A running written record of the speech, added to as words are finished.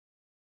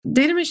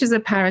Data mesh is a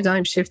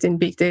paradigm shift in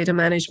big data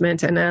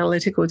management and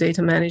analytical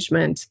data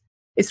management.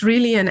 It's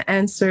really an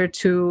answer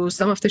to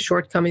some of the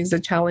shortcomings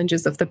and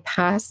challenges of the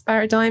past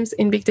paradigms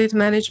in big data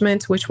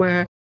management, which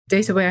were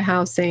data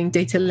warehousing,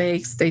 data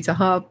lakes, data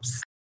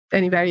hubs,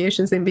 any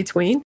variations in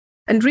between,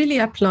 and really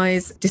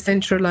applies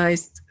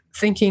decentralized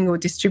thinking or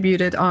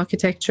distributed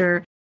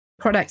architecture,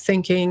 product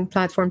thinking,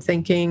 platform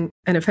thinking,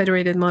 and a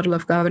federated model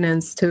of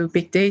governance to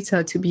big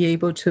data to be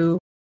able to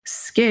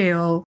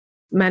scale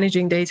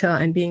managing data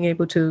and being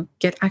able to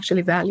get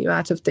actually value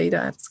out of data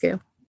at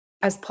scale.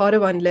 As part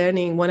of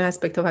unlearning, one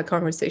aspect of our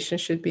conversation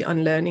should be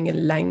unlearning a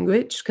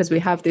language, because we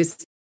have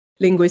this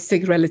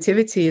linguistic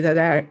relativity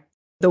that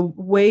the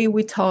way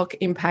we talk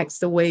impacts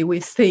the way we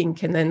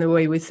think, and then the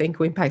way we think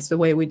impacts the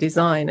way we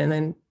design, and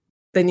then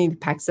it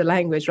impacts the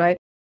language, right?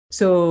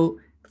 So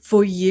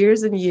for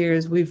years and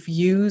years, we've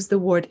used the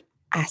word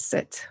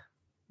asset.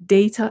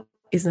 Data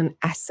is an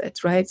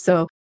asset, right?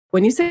 So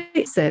when you say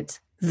asset,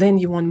 then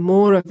you want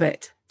more of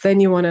it. Then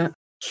you want to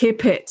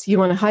keep it. You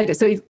want to hide it.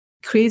 So it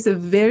creates a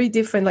very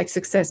different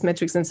success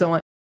metrics and so on.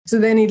 So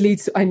then it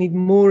leads to, I need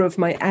more of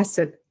my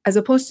asset, as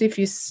opposed to if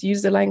you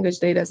use the language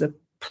data as a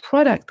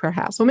product,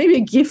 perhaps, or maybe a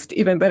gift,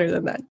 even better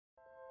than that.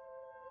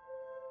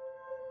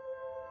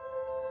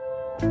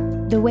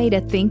 The way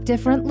to think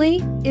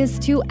differently is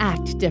to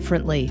act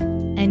differently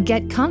and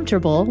get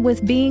comfortable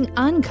with being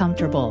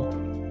uncomfortable.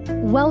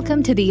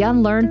 Welcome to the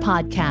Unlearn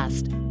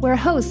Podcast, where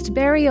host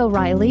Barry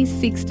O'Reilly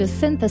seeks to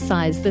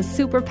synthesize the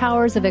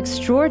superpowers of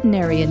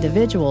extraordinary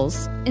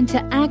individuals into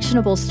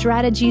actionable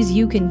strategies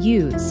you can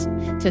use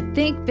to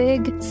think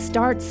big,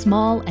 start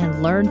small,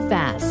 and learn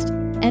fast,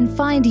 and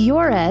find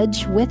your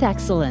edge with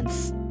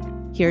excellence.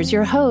 Here's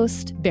your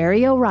host,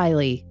 Barry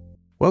O'Reilly.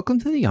 Welcome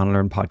to the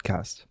Unlearn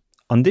Podcast.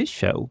 On this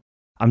show,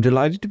 I'm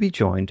delighted to be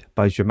joined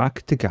by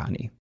Zhamak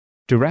Dehghani,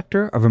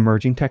 Director of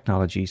Emerging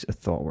Technologies at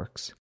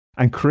ThoughtWorks,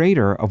 and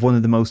creator of one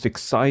of the most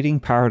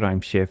exciting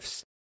paradigm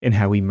shifts in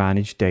how we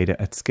manage data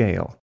at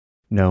scale,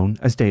 known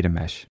as data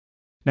mesh.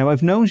 Now,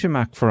 I've known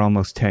Zhamak for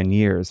almost 10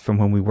 years from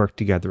when we worked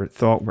together at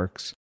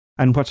ThoughtWorks,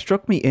 and what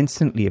struck me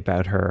instantly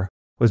about her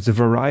was the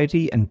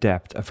variety and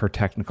depth of her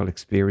technical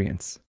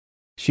experience.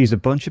 She's a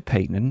bunch of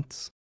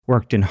patents,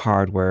 worked in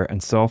hardware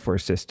and software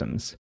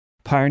systems,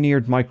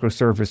 pioneered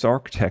microservice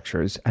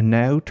architectures, and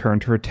now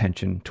turned her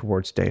attention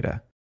towards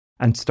data,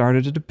 and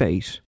started a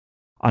debate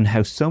on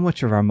how so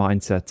much of our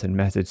mindsets and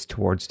methods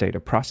towards data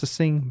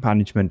processing,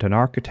 management, and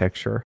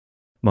architecture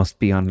must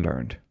be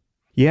unlearned.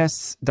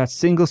 Yes, that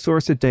single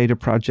source of data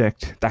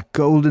project, that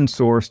golden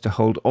source to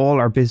hold all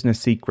our business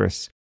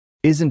secrets,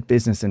 isn't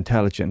business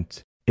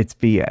intelligence, it's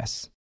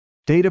BS.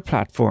 Data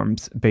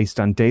platforms based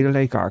on data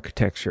lake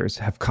architectures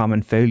have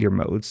common failure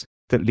modes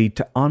that lead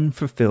to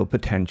unfulfilled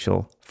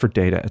potential for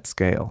data at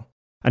scale.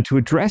 And to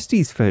address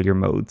these failure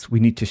modes, we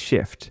need to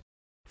shift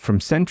from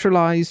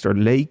centralized or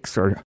lakes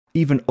or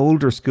even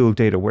older school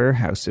data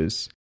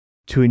warehouses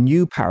to a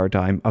new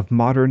paradigm of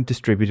modern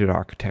distributed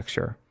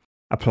architecture.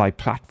 Apply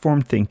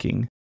platform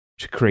thinking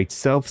to create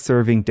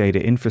self-serving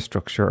data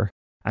infrastructure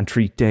and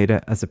treat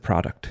data as a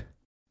product.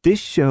 This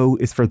show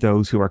is for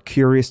those who are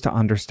curious to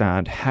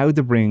understand how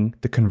to bring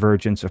the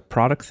convergence of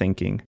product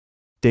thinking,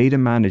 data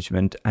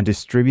management, and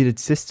distributed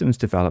systems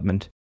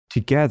development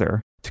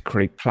together to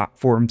create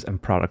platforms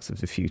and products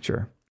of the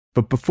future.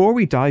 But before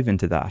we dive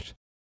into that,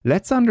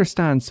 let's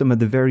understand some of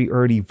the very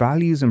early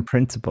values and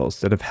principles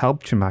that have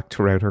helped Zhamak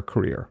throughout her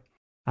career,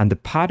 and the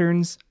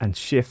patterns and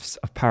shifts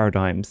of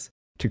paradigms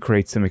to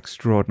create some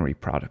extraordinary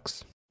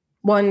products.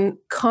 One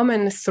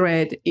common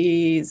thread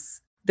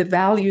is the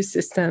value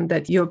system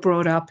that you're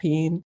brought up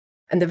in,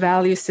 and the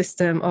value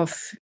system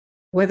of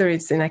whether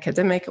it's in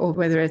academic or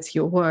whether it's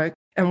your work.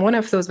 And one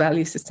of those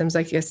value systems,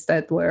 I guess,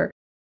 that were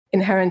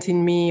inherent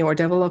in me or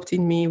developed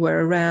in me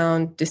were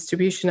around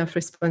distribution of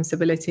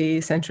responsibility,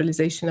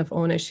 centralization of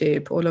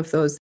ownership, all of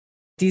those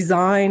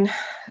design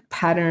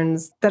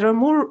patterns that are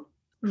more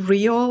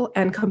real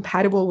and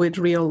compatible with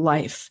real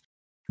life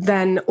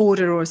than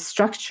order or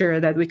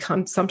structure that we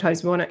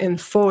sometimes want to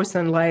enforce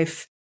on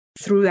life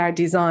through our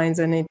designs,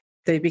 and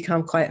they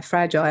become quite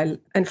fragile.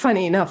 And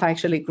funny enough, I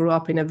actually grew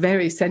up in a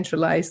very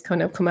centralized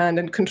kind of command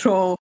and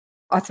control,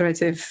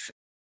 authoritative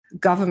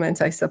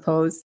government, I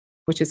suppose,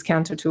 which is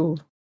counter to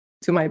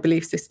my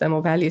belief system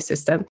or value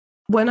system.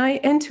 When I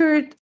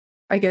entered,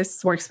 I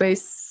guess,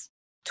 Workspace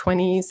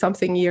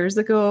 20-something years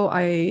ago,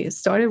 I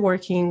started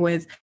working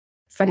with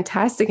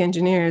fantastic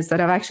engineers that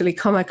I've actually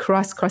come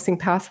across crossing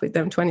paths with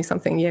them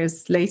 20-something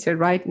years later,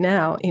 right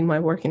now in my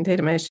work in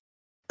data mesh.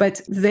 But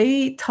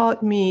they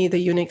taught me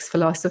the Unix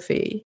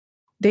philosophy.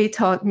 They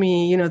taught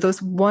me,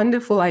 those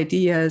wonderful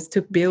ideas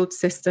to build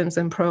systems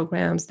and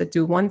programs that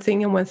do one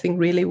thing and one thing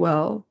really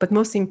well. But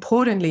most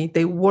importantly,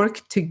 they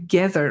work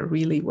together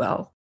really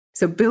well.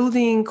 So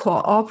building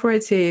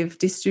cooperative,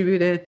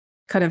 distributed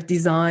kind of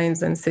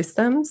designs and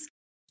systems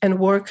and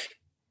work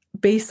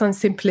based on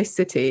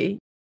simplicity.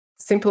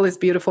 Simple is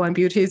beautiful and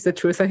beauty is the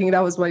truth. I think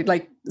that was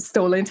my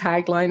stolen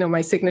tagline or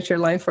my signature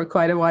line for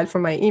quite a while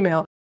from my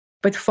email.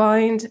 But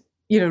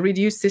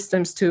reduce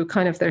systems to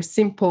kind of their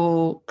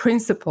simple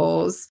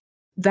principles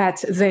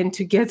that then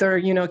together,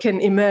 can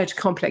emerge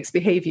complex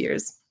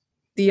behaviors.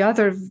 The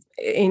other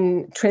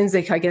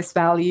intrinsic, I guess,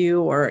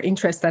 value or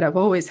interest that I've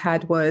always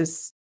had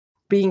was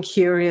being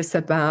curious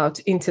about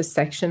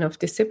intersection of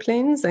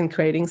disciplines and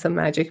creating some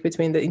magic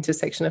between the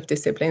intersection of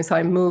disciplines. So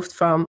I moved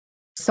from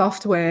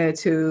software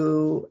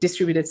to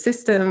distributed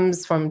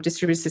systems, from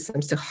distributed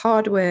systems to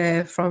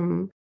hardware,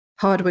 from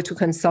hardware to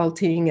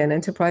consulting and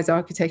enterprise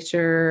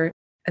architecture,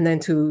 and then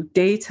to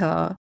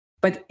data.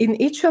 But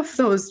in each of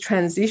those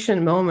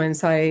transition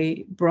moments,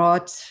 I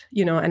brought,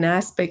 an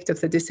aspect of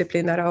the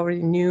discipline that I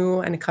already knew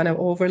and kind of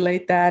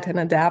overlaid that and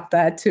adapt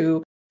that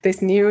to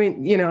this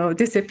new,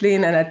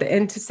 discipline. And at the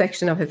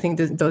intersection of, I think,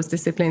 those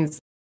disciplines,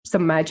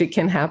 some magic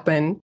can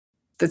happen.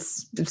 The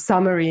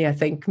summary, I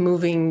think,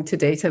 moving to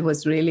data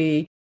was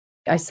really,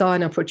 I saw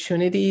an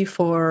opportunity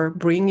for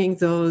bringing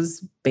those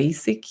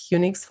basic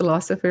Unix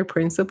philosophy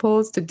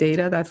principles to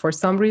data that for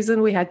some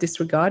reason we had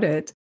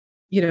disregarded.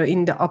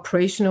 In the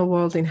operational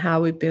world, in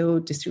how we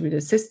build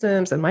distributed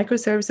systems and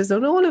microservices,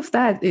 and all of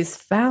that is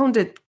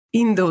founded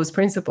in those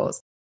principles.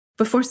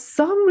 But for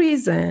some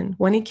reason,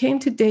 when it came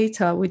to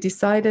data, we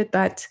decided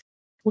that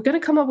we're going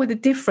to come up with a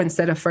different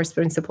set of first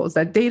principles,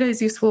 that data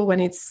is useful when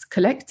it's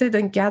collected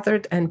and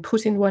gathered and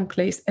put in one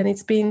place, and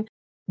it's been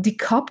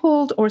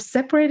decoupled or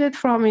separated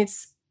from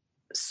its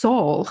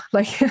soul,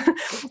 like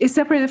it's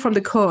separated from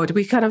the code.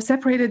 We kind of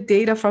separated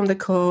data from the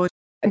code.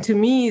 And to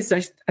me, it's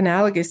like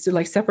analogous to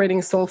like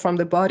separating soul from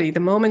the body. The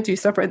moment you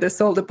separate the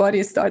soul, the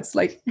body starts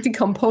like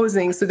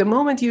decomposing. So the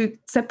moment you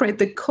separate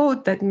the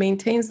code that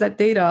maintains that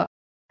data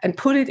and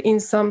put it in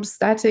some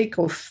static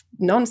or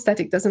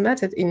non-static, doesn't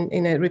matter,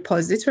 in a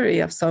repository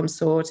of some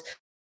sort,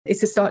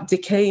 it's to start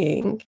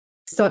decaying,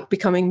 start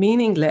becoming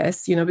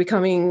meaningless,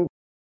 becoming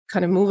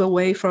kind of move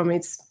away from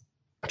its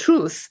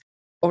truth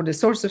or the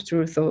source of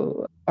truth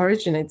or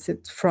originates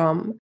it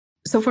from.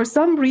 So for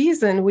some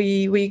reason,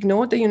 we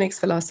ignored the Unix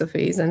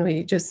philosophies and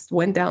we just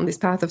went down this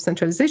path of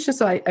centralization.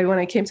 So when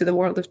I came to the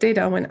world of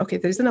data, I went, okay,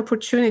 there's an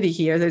opportunity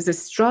here. There's a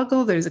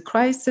struggle. There's a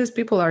crisis.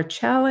 People are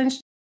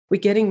challenged.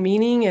 We're getting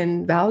meaning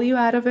and value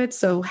out of it.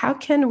 So how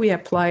can we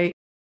apply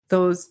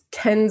those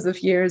tens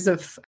of years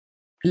of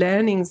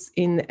learnings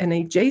in an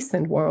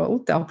adjacent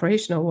world, the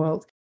operational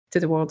world, to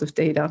the world of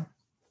data?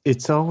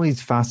 It's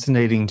always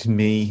fascinating to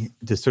me,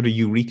 the sort of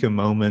eureka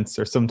moments,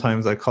 or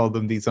sometimes I call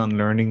them these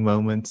unlearning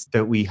moments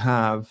that we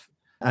have,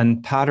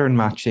 and pattern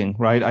matching,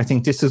 right? I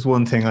think this is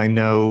one thing I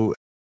know,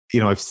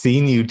 I've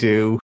seen you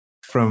do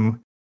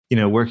from,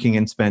 working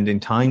and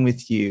spending time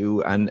with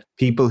you, and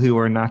people who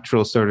are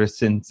natural sort of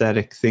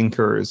synthetic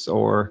thinkers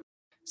or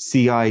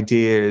see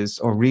ideas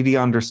or really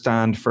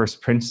understand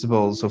first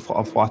principles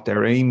of what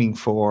they're aiming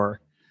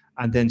for,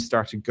 and then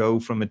start to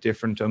go from a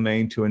different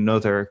domain to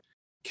another,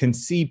 can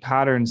see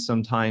patterns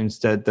sometimes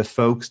that the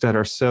folks that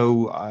are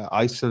so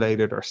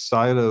isolated or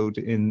siloed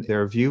in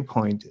their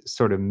viewpoint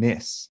sort of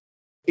miss.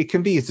 It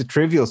can be, it's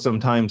trivial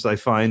sometimes, I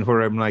find,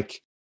 where I'm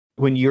like,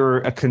 when you're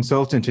a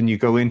consultant and you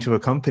go into a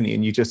company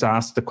and you just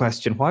ask the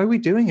question, why are we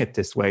doing it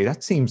this way?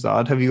 That seems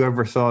odd. Have you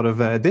ever thought of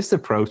this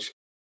approach?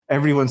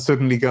 Everyone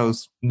suddenly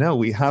goes, no,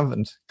 we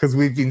haven't, because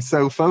we've been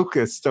so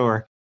focused.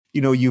 Or,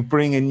 you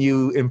bring a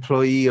new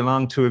employee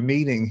along to a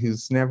meeting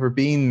who's never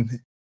been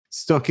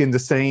stuck in the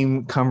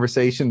same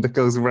conversation that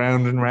goes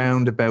round and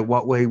round about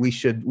what way we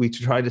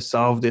try to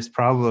solve this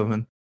problem.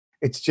 And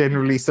it's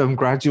generally some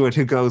graduate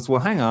who goes,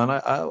 well, hang on,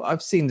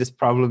 I've seen this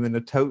problem in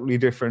a totally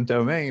different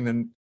domain.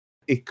 And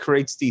it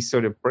creates these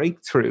sort of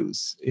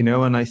breakthroughs,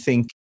 and I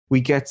think we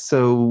get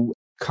so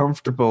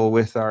comfortable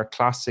with our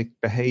classic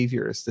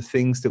behaviors, the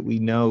things that we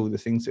know, the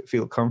things that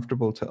feel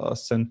comfortable to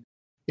us. And,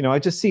 I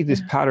just see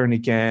this pattern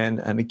again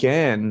and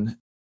again.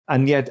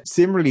 And yet,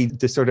 similarly,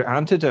 the sort of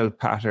antidote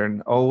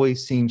pattern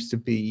always seems to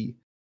be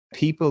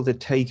people that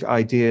take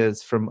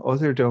ideas from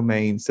other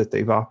domains that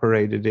they've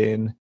operated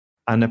in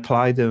and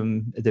apply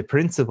them, the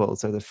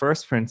principles or the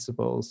first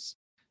principles,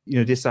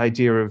 this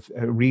idea of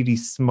really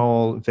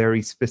small,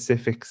 very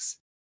specific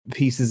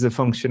pieces of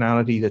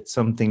functionality that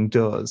something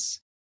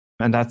does.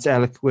 And that's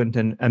eloquent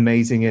and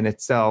amazing in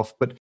itself.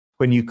 But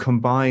when you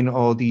combine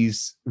all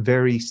these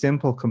very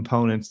simple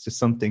components to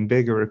something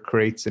bigger, it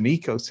creates an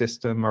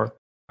ecosystem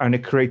and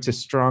it creates a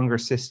stronger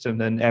system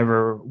than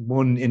ever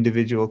one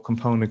individual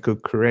component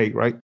could create,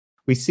 right?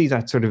 We see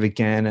that sort of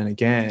again and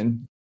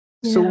again.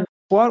 Yeah. So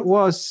what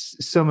was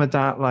some of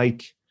that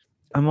like?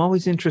 I'm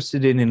always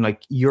interested in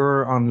like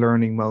your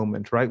unlearning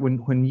moment, right?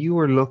 When you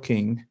were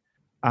looking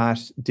at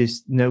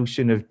this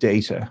notion of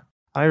data,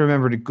 I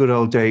remember the good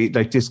old day,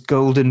 like this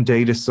golden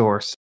data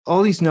source.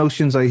 All these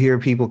notions I hear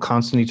people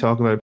constantly talk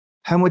about,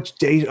 how much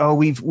data,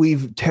 we've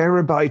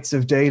terabytes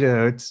of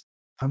data.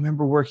 I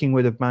remember working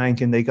with a bank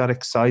and they got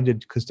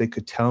excited because they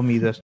could tell me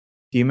that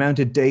the amount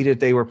of data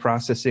they were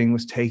processing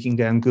was taking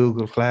down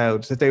Google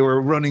Cloud, that they were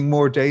running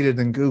more data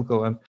than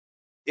Google. And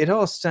it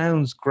all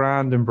sounds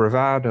grand and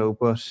bravado,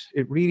 but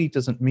it really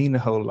doesn't mean a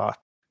whole lot.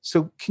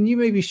 So can you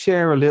maybe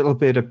share a little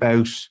bit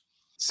about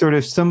sort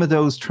of some of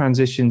those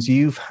transitions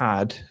you've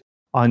had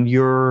on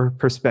your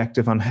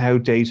perspective on how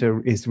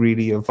data is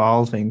really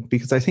evolving?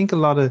 Because I think a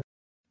lot of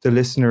the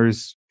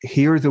listeners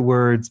hear the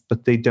words,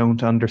 but they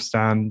don't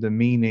understand the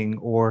meaning,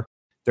 or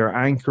they're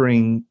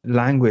anchoring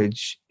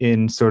language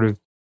in sort of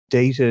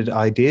dated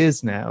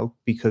ideas now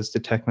because the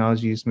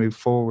technology has moved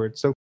forward.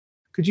 So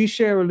could you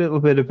share a little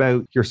bit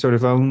about your sort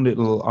of own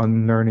little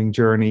unlearning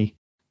journey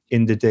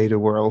in the data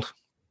world?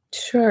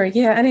 Sure.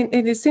 Yeah. And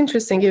it is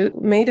interesting. You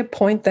made a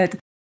point that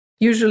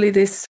usually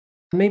this,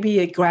 maybe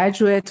a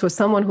graduate or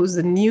someone who's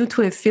new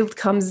to a field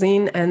comes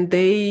in and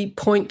they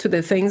point to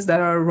the things that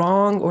are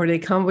wrong, or they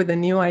come with the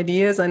new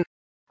ideas. And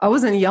I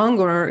wasn't young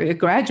or a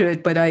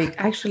graduate, but I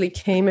actually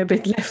came a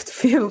bit left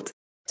field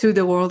to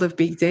the world of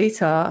big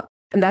data.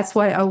 And that's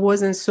why I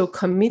wasn't so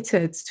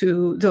committed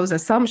to those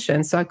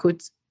assumptions. So I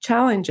could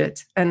challenge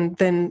it. And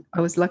then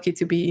I was lucky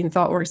to be in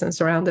ThoughtWorks and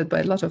surrounded by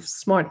a lot of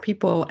smart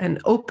people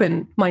and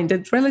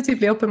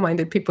relatively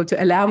open-minded people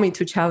to allow me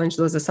to challenge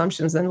those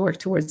assumptions and work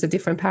towards a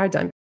different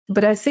paradigm.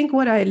 But I think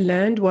what I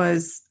learned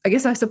was,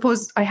 I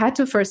suppose I had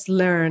to first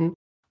learn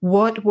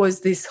what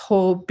was this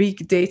whole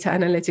big data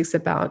analytics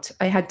about.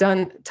 I had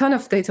done a ton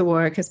of data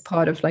work as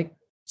part of like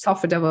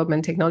software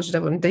development, technology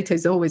development. Data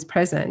is always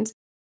present.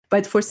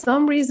 But for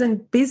some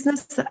reason,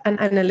 business and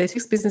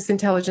analytics, business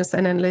intelligence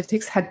and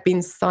analytics had been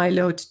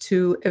siloed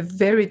to a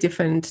very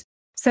different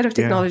set of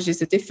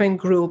technologies, a different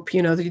group.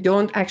 You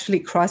don't actually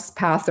cross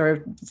path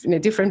or in a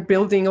different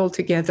building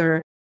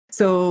altogether.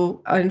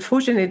 So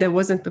unfortunately, there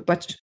wasn't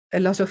a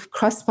lot of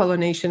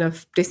cross-pollination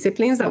of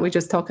disciplines that we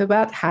just talked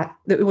about.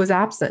 It was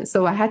absent.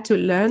 So I had to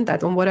learn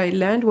that. And what I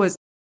learned was,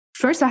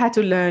 first, I had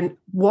to learn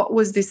what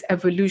was this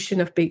evolution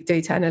of big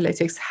data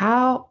analytics,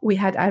 how we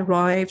had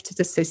arrived to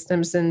the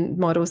systems and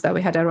models that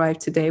we had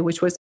arrived today,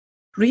 which was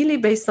really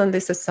based on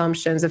these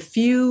assumptions, a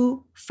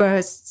few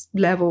first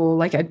level,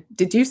 like I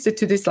deduced it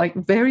to this like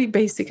very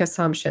basic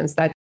assumptions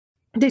that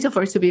data,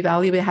 for it to be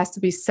valuable, it has to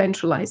be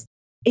centralized,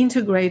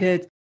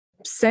 integrated,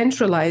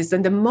 centralized.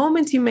 And the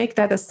moment you make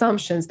that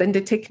assumptions, then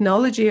the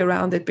technology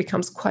around it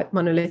becomes quite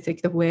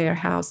monolithic, the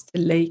warehouse, the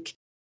lake.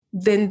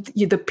 Then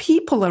the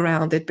people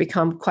around it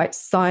become quite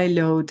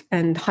siloed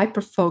and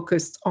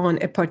hyper-focused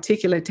on a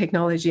particular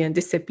technology and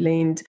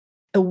disciplined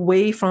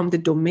away from the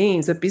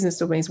domains, the business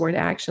domains where the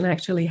action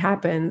actually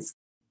happens.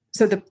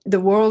 So the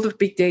world of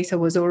big data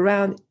was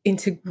around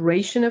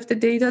integration of the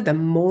data. The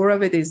more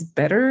of it is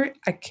better,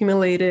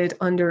 accumulated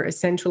under a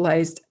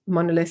centralized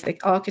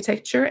monolithic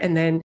architecture. And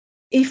then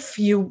if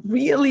you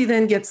really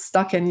then get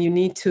stuck and you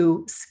need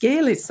to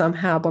scale it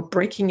somehow, but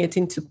breaking it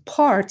into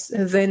parts,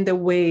 then the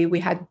way we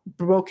had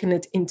broken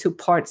it into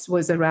parts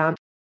was around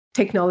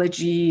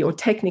technology or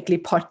technically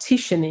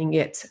partitioning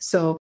it.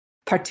 So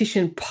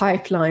partition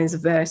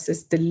pipelines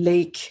versus the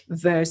lake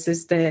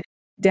versus the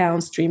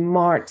downstream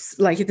marts.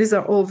 Like these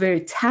are all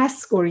very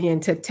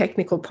task-oriented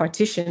technical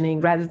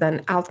partitioning rather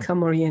than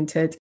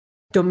outcome-oriented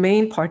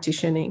domain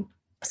partitioning.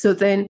 So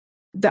then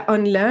the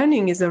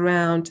unlearning is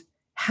around,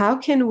 how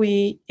can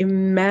we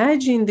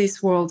imagine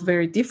this world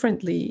very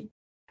differently?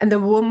 And the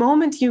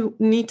moment you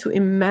need to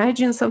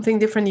imagine something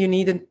different, you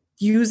need to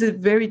use a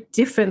very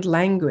different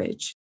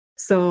language.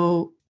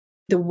 So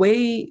the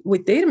way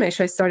with data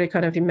mesh, I started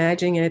kind of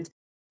imagining it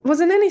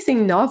wasn't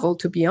anything novel,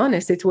 to be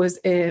honest. It was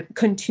a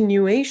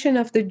continuation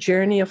of the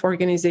journey of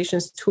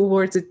organizations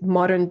towards a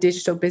modern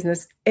digital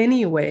business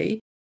anyway.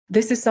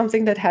 This is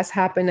something that has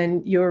happened,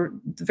 and you're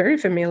very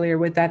familiar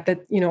with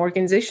that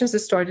organizations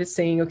have started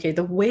saying, okay,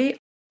 the way,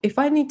 if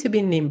I need to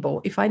be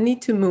nimble, if I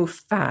need to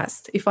move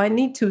fast, if I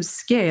need to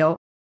scale,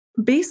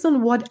 based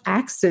on what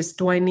axis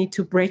do I need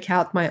to break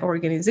out my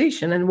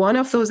organization? And one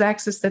of those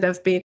axes that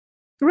have been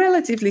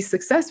relatively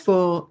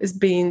successful is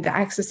being the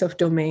axis of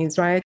domains,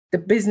 right? The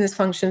business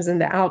functions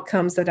and the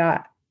outcomes that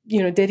are,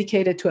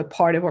 dedicated to a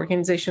part of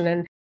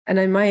organization. And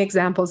in my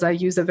examples, I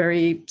use a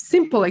very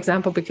simple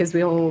example because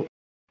we all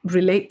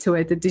relate to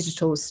it, the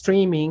digital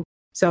streaming.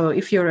 So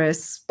if you're a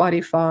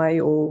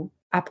Spotify or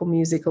Apple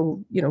Music or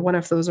one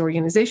of those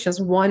organizations,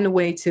 one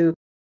way to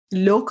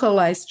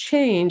localize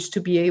change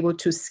to be able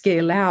to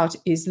scale out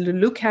is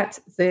look at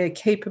the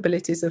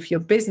capabilities of your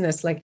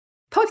business, like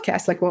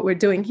podcasts, like what we're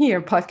doing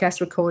here, podcast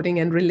recording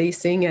and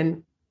releasing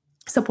and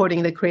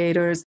supporting the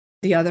creators.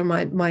 The other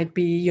might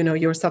be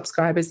your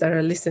subscribers that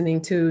are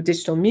listening to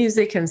digital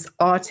music and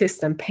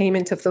artists and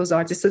payment of those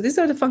artists. So these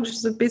are the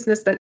functions of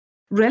business that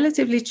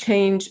relatively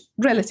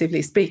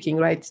speaking,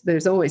 right?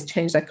 There's always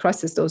change that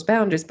crosses those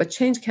boundaries, but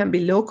change can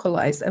be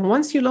localized. And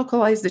once you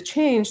localize the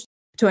change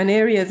to an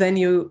area, then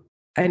you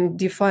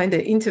define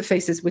the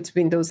interfaces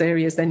between those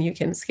areas, then you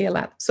can scale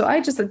out. So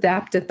I just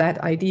adapted that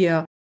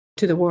idea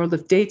to the world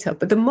of data.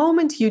 But the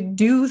moment you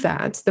do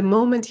that, the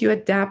moment you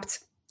adapt,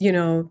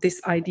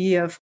 this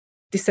idea of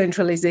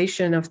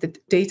decentralization of the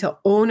data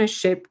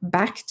ownership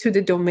back to the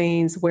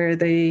domains where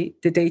the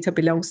data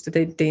belongs to,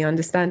 they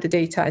understand the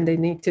data and they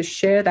need to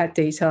share that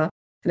data,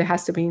 and there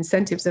has to be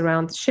incentives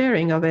around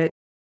sharing of it,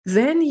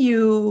 then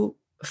you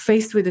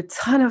faced with a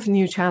ton of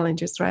new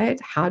challenges, right?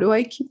 How do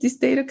I keep this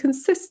data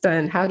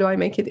consistent? How do I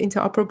make it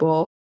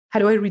interoperable? How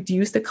do I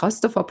reduce the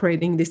cost of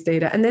operating this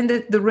data? And then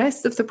the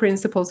rest of the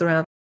principles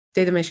around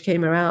data mesh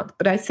came around.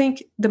 But I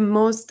think the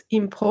most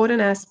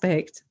important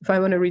aspect, if I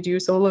want to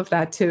reduce all of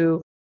that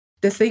to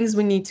the things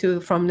we need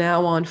to from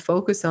now on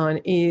focus on,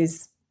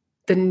 is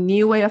the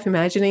new way of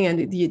imagining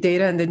and the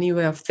data and the new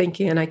way of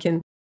thinking. And I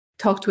can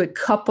talk to a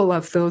couple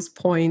of those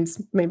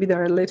points. Maybe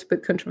they're a little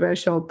bit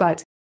controversial,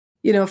 but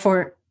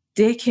for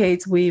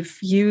decades, we've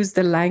used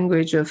the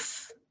language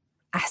of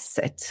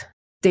asset.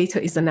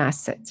 Data is an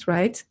asset,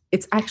 right?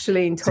 It's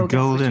actually in TOGAF. It's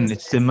golden.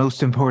 It's the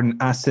most important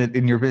asset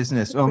in your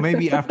business. Well,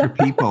 maybe after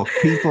people.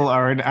 People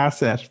are an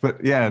asset,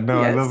 but yeah,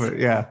 no, yes. I love it.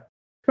 Yeah.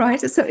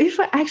 Right. So if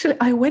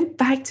I went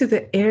back to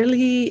the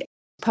early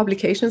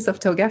publications of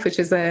TOGAF, which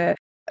is a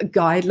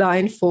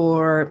guideline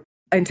for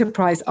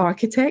enterprise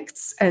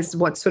architects as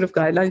what sort of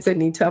guidelines they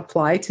need to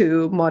apply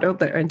to model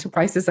their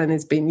enterprises, and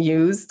it's been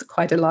used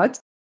quite a lot.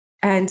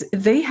 And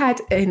they had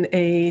in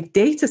a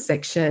data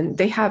section,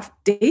 they have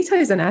data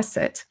is an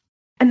asset.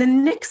 And the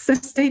next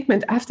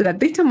statement after that,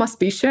 data must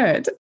be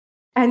shared.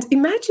 And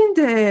imagine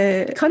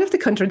the kind of the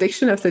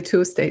contradiction of the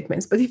two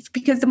statements. But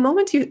because the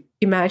moment you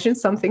imagine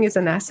something is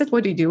an asset,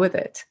 what do you do with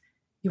it?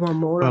 You want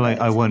more of it.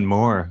 I want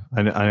more.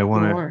 And I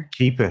want to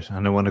keep it.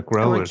 And I want to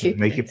grow it and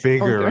make it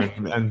bigger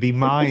and be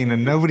mine.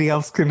 And nobody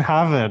else can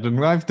have it.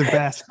 And I have the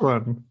best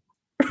one.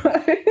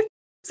 Right.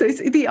 So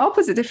it's the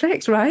opposite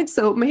effect, right?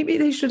 So maybe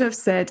they should have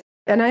said,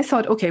 and I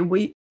thought, okay,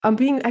 I'm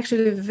being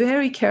actually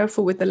very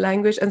careful with the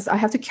language, and so I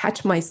have to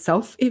catch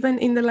myself even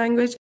in the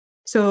language.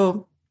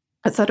 So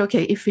I thought,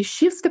 okay, if we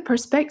shift the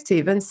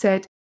perspective and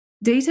said,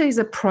 data is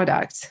a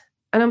product,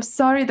 and I'm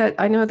sorry that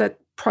I know that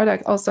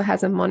product also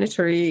has a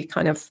monetary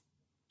kind of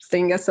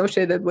thing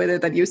associated with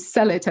it, that you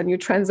sell it and you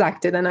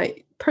transact it, and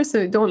I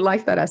personally don't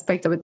like that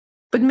aspect of it.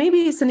 But maybe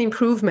it's an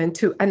improvement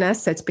to an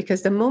asset,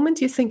 because the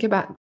moment you think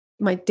about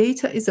my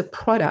data is a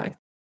product,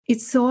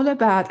 it's all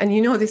about, and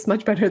you know this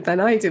much better than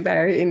I do,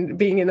 Barry, in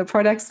being in the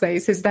product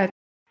space, is that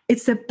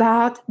it's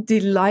about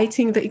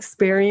delighting the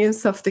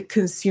experience of the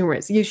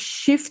consumers. You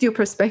shift your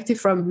perspective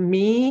from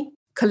me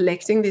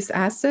collecting this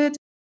asset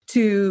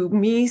to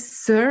me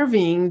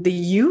serving the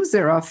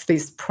user of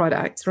this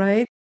product,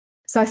 right?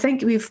 So I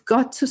think we've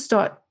got to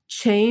start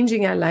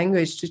changing our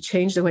language to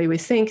change the way we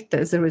think.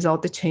 As a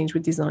result, the change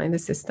we design the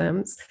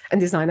systems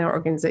and design our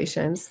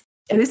organizations.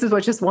 And this is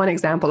just one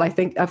example. I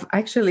think of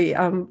actually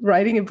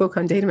writing a book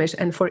on data mesh.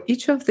 And for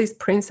each of these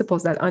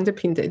principles that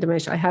underpin data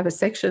mesh, I have a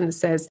section that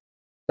says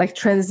like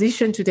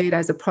transition to data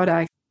as a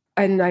product.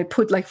 And I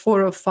put like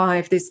 4 or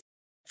 5, this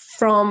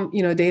from,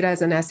 data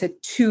as an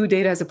asset to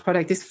data as a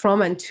product, this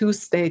from and to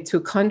state to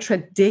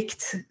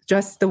contradict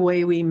just the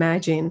way we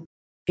imagine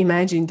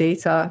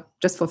data,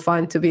 just for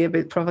fun, to be a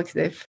bit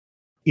provocative.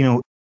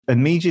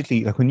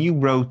 Immediately, like when you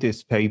wrote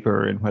this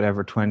paper in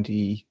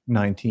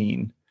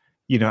 2019,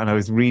 and I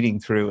was reading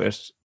through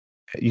it,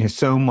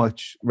 so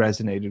much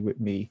resonated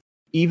with me.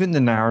 Even the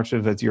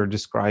narrative as you're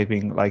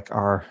describing, like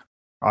our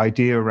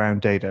idea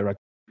around data, like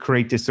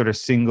create this sort of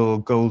single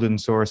golden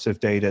source of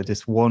data,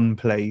 this one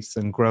place,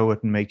 and grow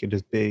it and make it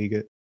as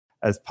big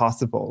as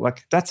possible.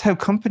 Like that's how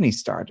companies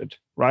started,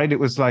 right? It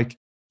was like,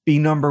 be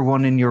number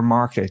one in your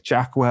market,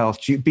 Jack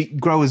Welch,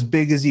 grow as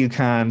big as you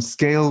can,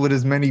 scale with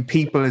as many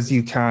people as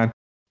you can,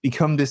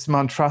 become this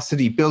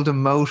monstrosity, build a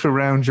moat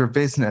around your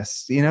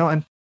business,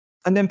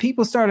 And then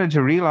people started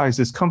to realize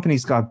as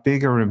companies got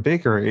bigger and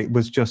bigger, it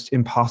was just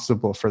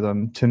impossible for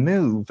them to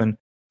move. And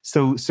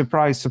so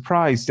surprise,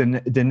 surprise,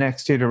 then the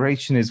next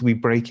iteration is we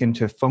break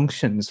into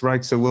functions,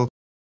 right? So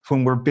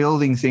when we're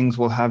building things,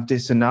 we'll have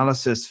this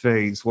analysis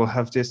phase, we'll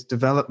have this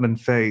development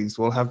phase,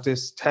 we'll have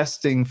this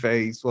testing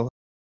phase,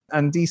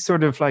 and these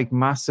sort of like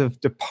massive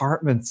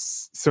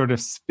departments sort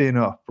of spin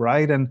up,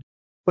 right?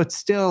 But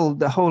still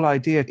the whole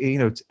idea,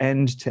 it's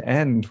end to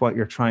end what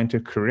you're trying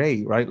to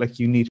create, right? Like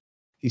you need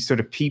these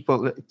sort of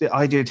people. The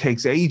idea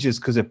takes ages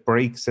because it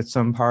breaks at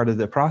some part of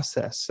the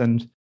process.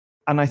 And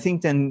I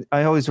think then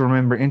I always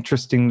remember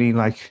interestingly,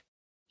 like,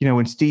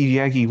 when Steve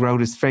Yegge wrote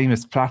his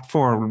famous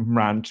platform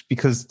rant,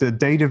 because the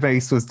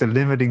database was the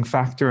limiting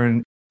factor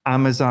in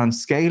Amazon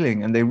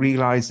scaling, and they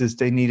realized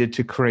they needed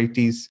to create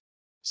these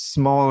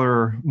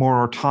smaller,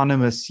 more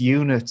autonomous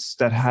units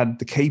that had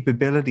the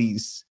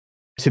capabilities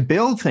to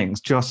build things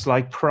just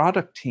like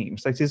product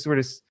teams. Like this is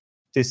where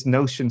this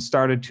notion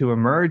started to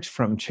emerge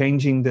from,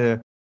 changing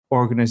the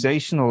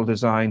organizational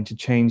design to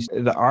change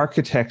the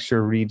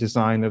architecture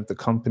redesign of the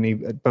company,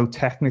 both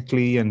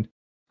technically and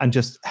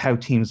just how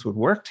teams would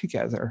work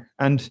together.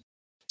 And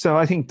so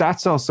I think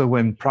that's also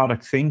when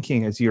product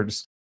thinking, as you're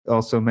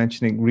also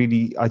mentioning,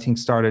 really, I think,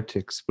 started to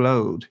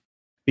explode,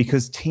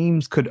 because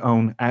teams could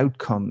own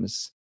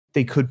outcomes.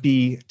 They could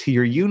be, to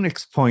your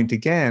Unix point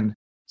again,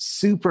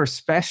 super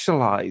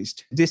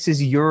specialized. This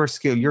is your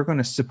skill. You're going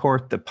to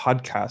support the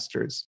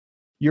podcasters.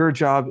 Your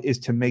job is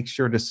to make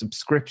sure the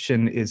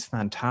subscription is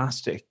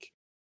fantastic.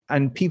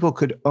 And people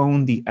could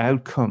own the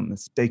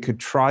outcomes. They could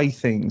try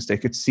things. They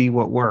could see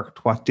what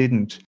worked, what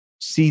didn't,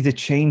 see the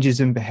changes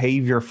in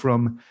behavior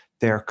from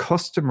their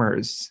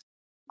customers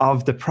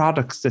of the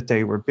products that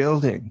they were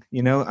building,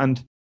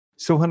 And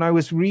so when I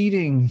was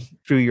reading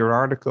through your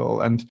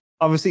article, and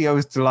obviously I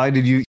was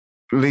delighted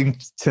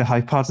linked to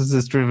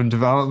hypothesis-driven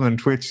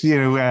development, which,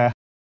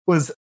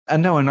 was, I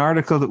know, an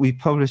article that we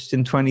published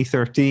in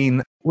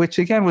 2013, which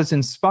again was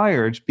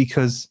inspired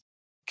because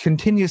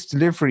continuous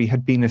delivery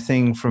had been a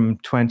thing from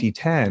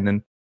 2010.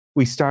 And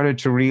we started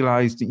to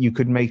realize that you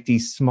could make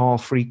these small,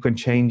 frequent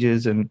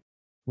changes and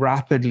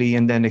rapidly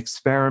and then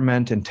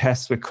experiment and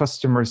test with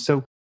customers.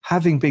 So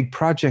having big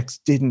projects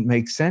didn't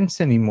make sense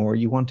anymore.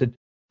 You wanted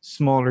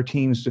smaller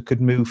teams that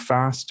could move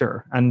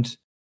faster. And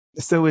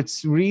so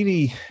it's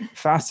really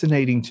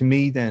fascinating to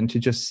me then to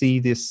just see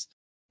this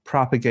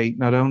propagate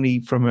not only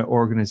from an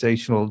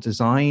organizational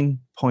design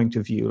point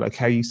of view, like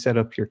how you set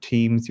up your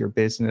teams, your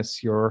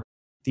business,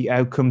 the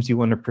outcomes you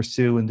want to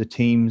pursue and the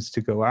teams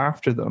to go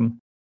after them,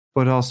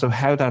 but also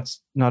how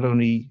that's not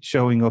only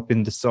showing up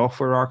in the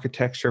software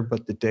architecture,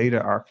 but the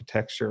data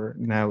architecture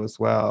now as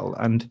well.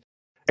 And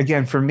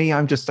again, for me,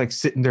 I'm just like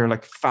sitting there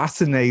like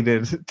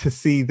fascinated to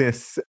see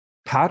this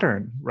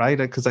pattern, right?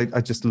 Because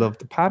I just love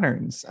the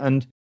patterns.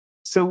 And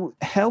so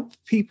help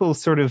people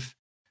sort of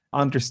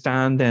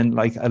understand then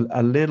like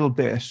a little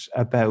bit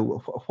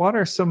about what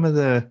are some of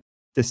the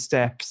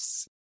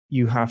steps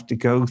you have to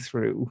go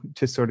through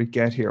to sort of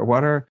get here.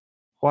 What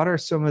are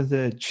some of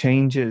the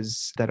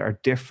changes that are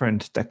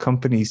different that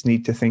companies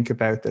need to think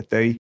about that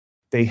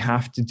they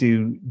have to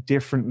do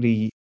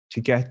differently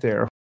to get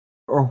there?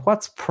 Or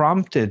what's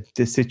prompted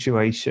the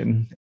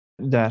situation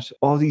that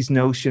all these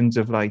notions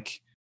of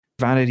like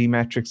vanity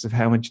metrics of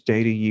how much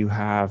data you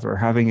have or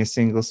having a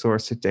single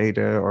source of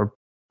data or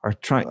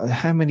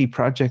how many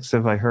projects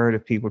have I heard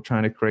of people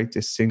trying to create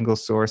this single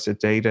source of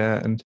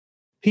data? And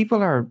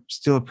people are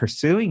still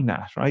pursuing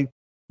that, right?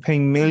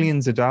 Paying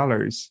millions of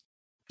dollars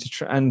to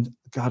try. And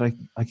God,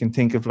 I can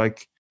think of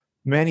like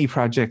many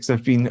projects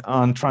I've been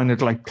on trying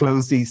to like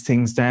close these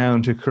things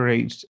down to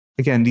create,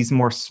 again, these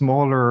more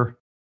smaller,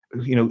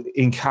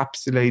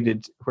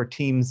 encapsulated where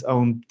teams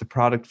own the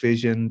product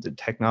vision, the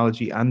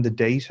technology and the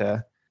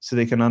data so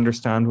they can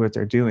understand what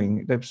they're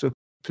doing. So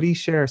please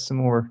share some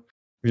more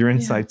of your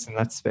insights in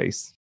that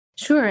space.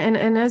 Sure. And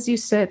as you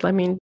said, I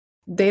mean,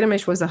 data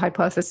mesh was a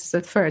hypothesis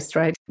at first,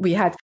 right? We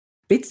had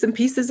bits and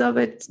pieces of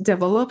it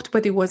developed,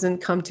 but it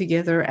wasn't come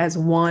together as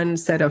one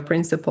set of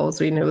principles.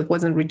 It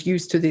wasn't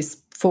reduced to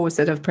this 4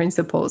 set of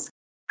principles.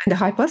 And the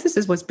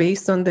hypothesis was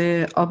based on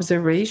the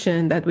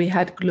observation that we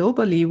had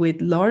globally with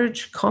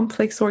large,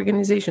 complex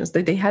organizations,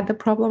 that they had the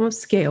problem of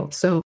scale.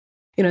 So,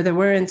 there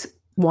weren't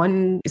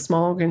one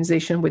small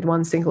organization with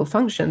one single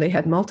function. They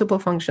had multiple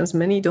functions,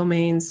 many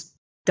domains,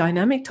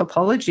 dynamic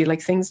topology,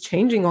 like things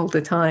changing all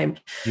the time.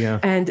 Yeah.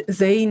 And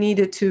they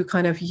needed to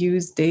kind of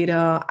use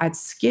data at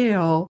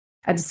scale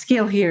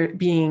here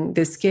being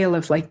the scale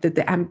of like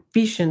the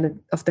ambition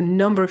of the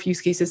number of use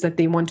cases that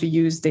they want to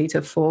use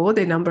data for,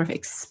 the number of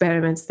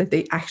experiments that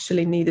they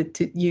actually needed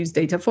to use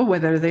data for,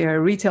 whether they are a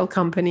retail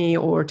company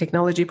or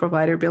technology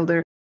provider,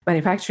 builder,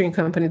 manufacturing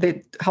company,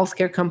 the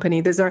healthcare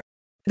company.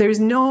 There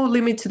is no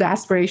limit to the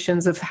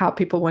aspirations of how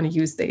people want to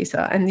use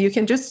data. And you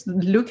can just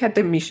look at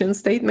the mission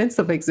statements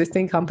of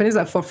existing companies.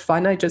 For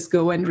fun, I just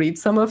go and read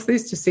some of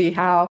this to see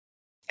how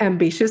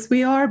ambitious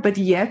we are, but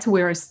yet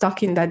we're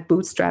stuck in that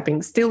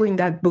still in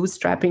that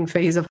bootstrapping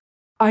phase of,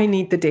 I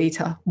need the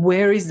data.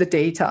 Where is the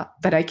data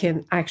that I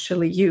can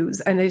actually use?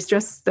 And it's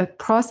just the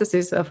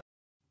processes of,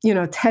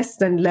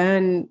 test and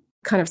learn,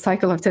 kind of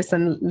cycle of test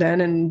and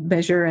learn and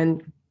measure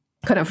and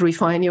kind of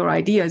refine your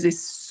ideas is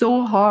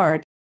so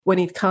hard when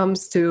it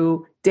comes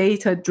to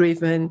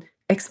data-driven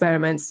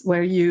experiments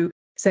where you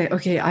say,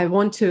 okay, I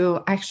want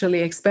to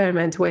actually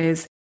experiment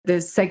with the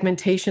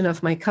segmentation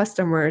of my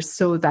customers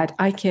so that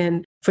I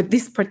can, for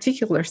this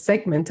particular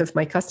segment of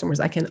my customers,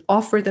 I can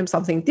offer them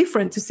something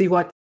different to see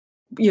what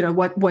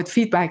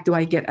feedback do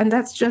I get? And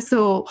that's just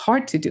so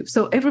hard to do.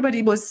 So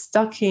everybody was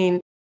stuck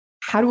in,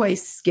 how do I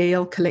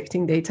scale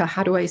collecting data?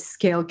 How do I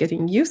scale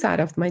getting use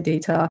out of my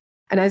data?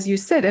 And as you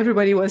said,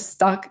 everybody was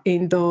stuck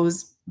in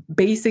those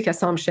basic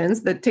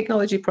assumptions that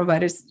technology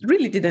providers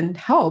really didn't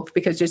help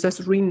because they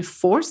just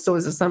reinforce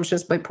those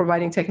assumptions by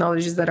providing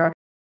technologies that are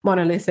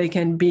monolithic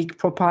and big,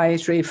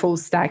 proprietary, full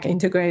stack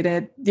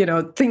integrated,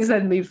 things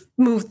that we've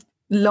moved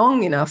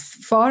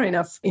far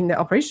enough in the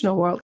operational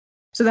world.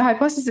 So the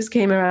hypothesis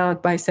came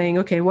around by saying,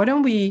 okay, why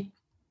don't we,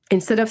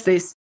 instead of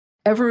this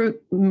ever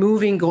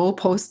moving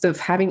goalpost of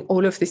having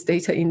all of this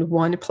data in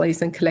one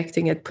place and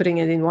collecting it, putting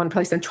it in one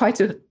place and try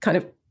to kind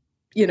of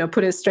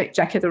put a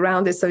straitjacket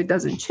around it so it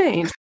doesn't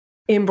change,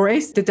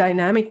 embrace the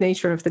dynamic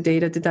nature of the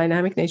data, the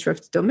dynamic nature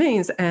of the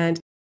domains, and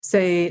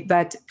say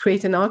that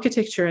create an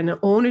architecture and an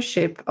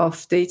ownership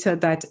of data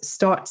that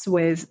starts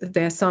with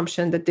the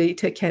assumption that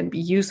data can be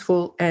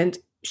useful and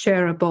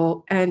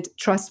shareable and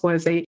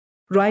trustworthy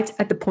right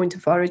at the point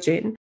of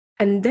origin,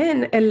 and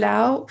then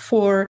allow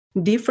for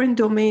different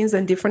domains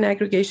and different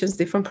aggregations,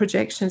 different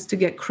projections to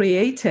get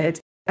created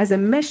as a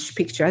mesh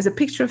picture, as a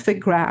picture of the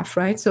graph,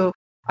 right? So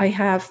I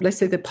have, let's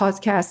say, the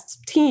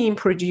podcast team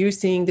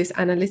producing this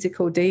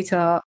analytical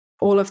data,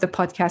 all of the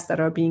podcasts that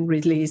are being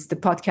released, the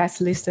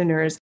podcast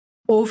listeners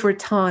over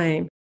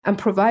time, and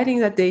providing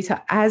that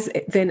data as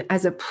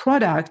a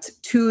product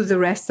to the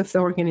rest of the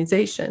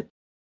organization.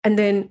 And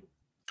then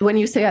when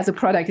you say as a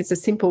product, it's a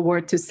simple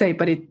word to say,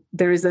 but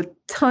there is a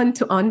ton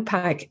to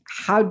unpack.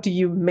 How do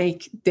you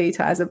make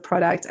data as a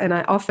product? And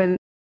I often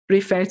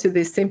refer to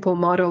this simple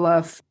model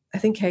of, I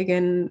think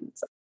Hagen,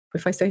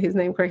 if I say his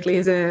name correctly,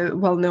 is a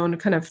well-known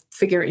kind of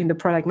figure in the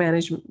product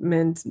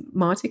management,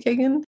 Marty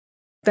Hagen,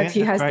 that he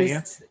has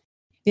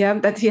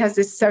that he has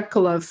this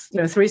circle of,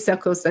 3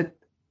 circles that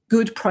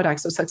good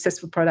products or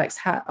successful products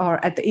are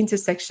at the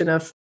intersection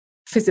of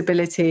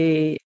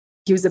feasibility,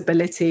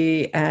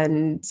 usability,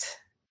 and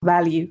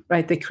value,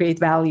 right? They create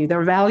value.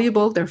 They're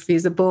valuable, they're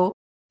feasible,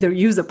 they're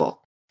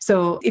usable.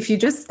 So if you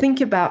just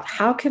think about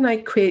how can I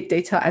create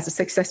data as a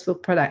successful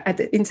product at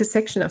the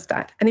intersection of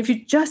that, and if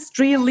you just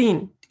drill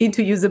in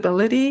into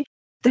usability,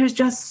 there's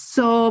just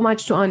so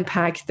much to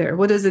unpack there.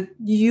 What does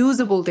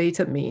usable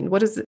data mean?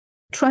 What does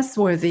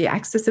trustworthy,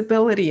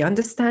 accessibility,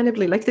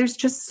 understandably? Like there's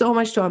just so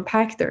much to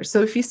unpack there.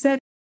 So if you said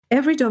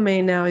every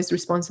domain now is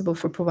responsible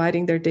for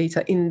providing their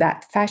data in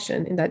that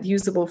fashion, in that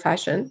usable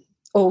fashion,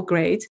 all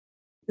great.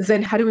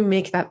 Then how do we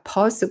make that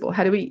possible?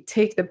 How do we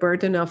take the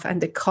burden of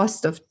and the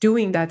cost of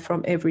doing that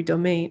from every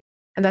domain?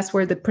 And that's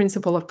where the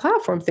principle of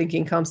platform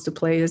thinking comes to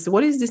play, is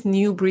what is this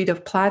new breed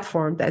of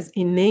platform that's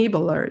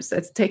enablers,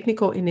 that's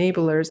technical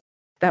enablers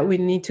that we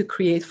need to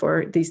create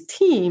for these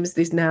teams,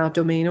 these now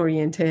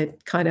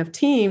domain-oriented kind of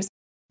teams,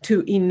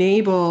 to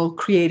enable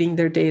creating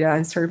their data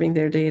and serving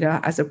their data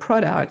as a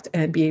product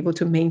and be able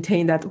to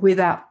maintain that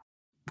without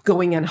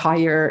going and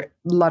hire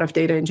a lot of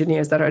data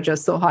engineers that are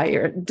just so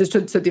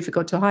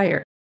difficult to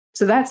hire.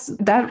 So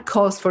that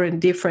calls for a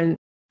different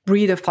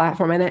breed of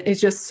platform. And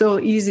it's just so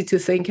easy to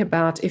think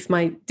about, if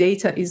my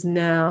data is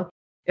now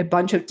a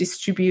bunch of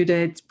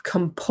distributed,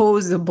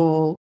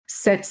 composable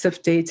sets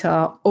of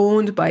data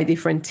owned by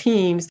different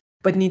teams,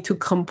 but need to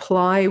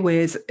comply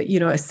with,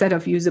 a set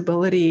of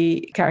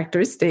usability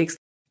characteristics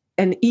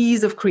and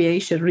ease of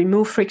creation,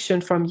 remove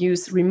friction from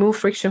use, remove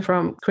friction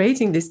from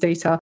creating this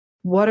data.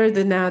 What are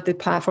the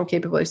platform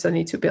capabilities I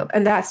need to build?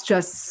 And that's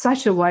just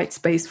such a wide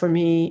space for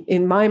me,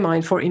 in my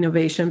mind, for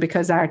innovation,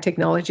 because our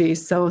technology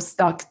is so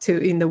stuck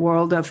in the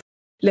world of,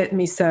 let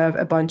me serve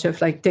a bunch of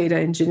data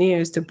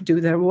engineers to do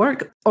their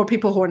work, or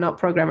people who are not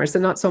programmers, so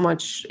not so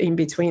much in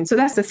between. So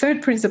that's the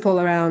third principle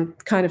around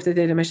kind of the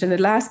data mesh. And the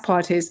last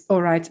part is,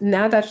 all right,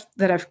 now that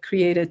I've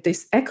created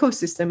this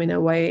ecosystem in a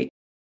way,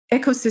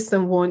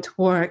 ecosystem won't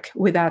work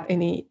without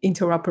any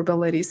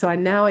interoperability. So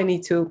I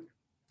need to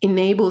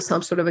enable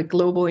some sort of a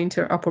global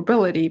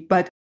interoperability,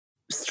 but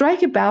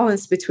strike a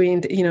balance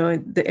between,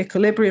 the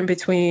equilibrium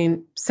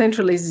between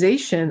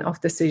centralization of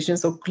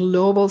decisions or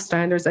global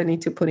standards I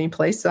need to put in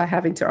place. So I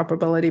have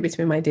interoperability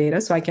between my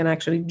data, so I can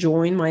actually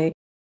join my,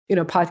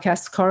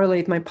 podcasts,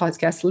 correlate my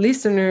podcast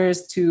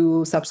listeners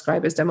to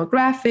subscribers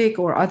demographic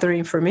or other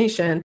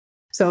information.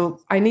 So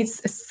I need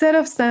a set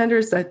of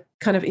standards that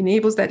kind of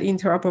enables that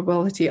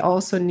interoperability.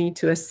 Also need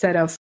to a set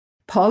of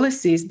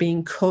policies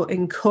being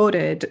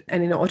encoded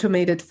and in an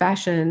automated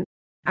fashion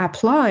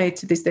applied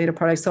to this data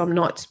product, so I'm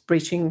not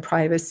breaching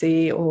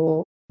privacy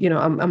or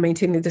I'm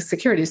maintaining the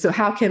security. So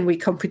how can we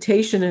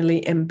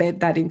computationally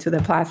embed that into the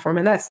platform?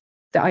 And that's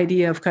the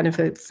idea of kind of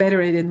a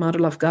federated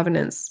model of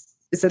governance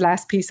is the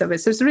last piece of it.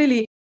 So it's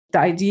really the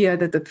idea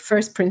that the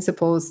first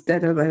principles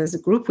that as a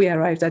group we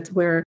arrived at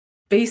were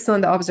based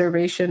on the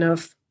observation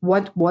of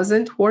what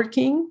wasn't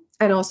working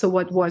and also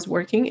what was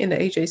working in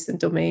the adjacent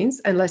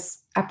domains. And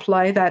let's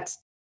apply that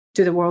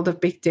to the world of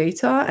big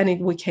data.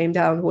 And we came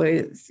down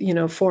with,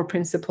 4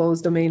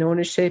 principles: domain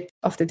ownership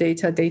of the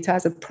data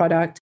as a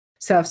product,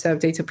 self-serve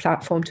data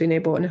platform to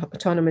enable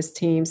autonomous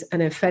teams,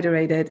 and a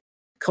federated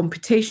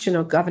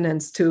computational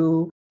governance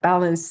to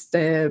balance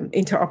the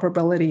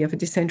interoperability of a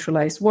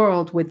decentralized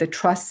world with the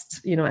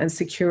trust, and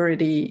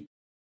security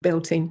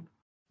built in.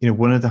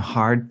 One of the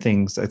hard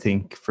things I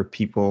think for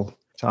people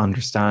to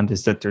understand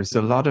is that there's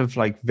a lot of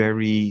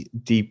very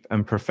deep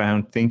and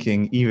profound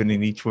thinking, even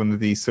in each one of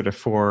these sort of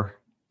 4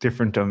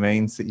 different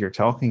domains that you're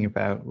talking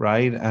about,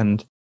 right?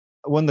 And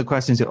one of the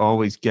questions you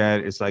always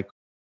get is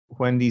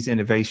when these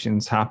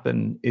innovations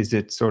happen, is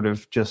it sort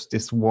of just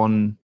this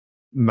one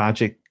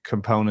magic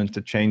component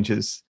that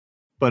changes?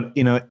 But,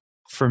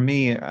 for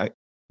me,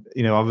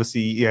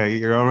 obviously, yeah,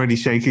 you're already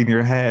shaking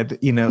your head.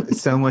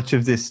 So much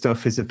of this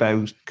stuff is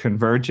about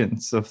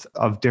convergence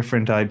of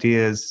different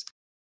ideas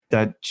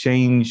that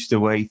change the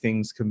way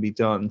things can be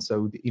done.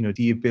 So,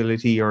 the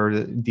ability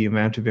or the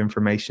amount of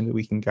information that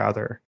we can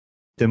gather,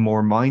 the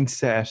more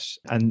mindset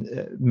and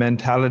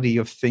mentality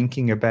of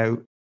thinking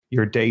about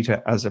your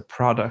data as a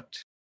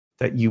product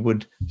that you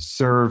would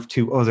serve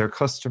to other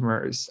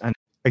customers. And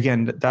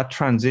again, that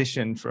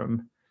transition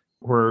from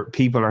where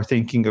people are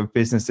thinking of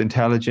business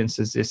intelligence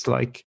as this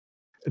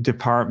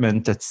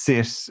department that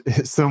sits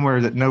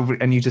somewhere that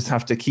nobody, and you just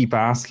have to keep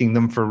asking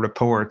them for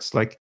reports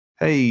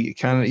hey,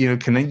 can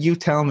you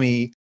tell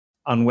me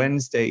on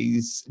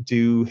Wednesdays,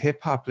 do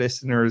hip hop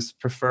listeners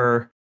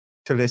prefer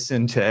to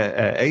listen to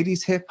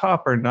 80s hip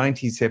hop or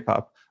 90s hip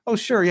hop? Oh,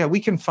 sure. Yeah, we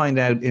can find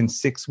out in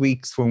 6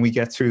 weeks when we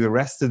get through the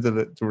rest of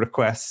the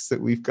requests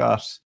that we've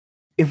got,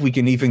 if we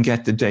can even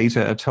get the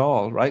data at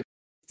all, right?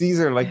 These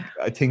are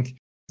I think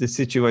the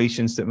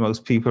situations that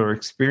most people are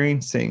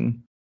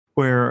experiencing,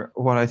 where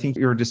what I think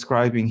you're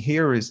describing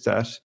here is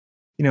that,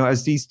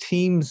 as these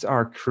teams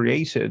are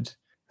created,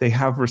 they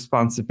have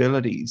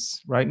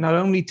responsibilities, right? Not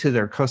only to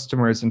their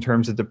customers in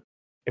terms of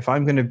if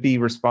I'm going to be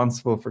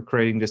responsible for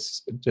creating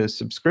the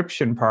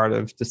subscription part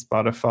of the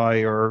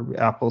Spotify or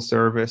Apple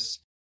service,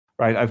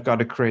 right? I've got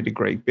to create a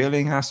great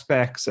billing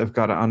aspects. I've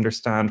got to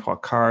understand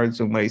what cards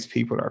and ways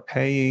people are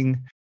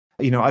paying.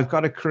 I've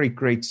got to create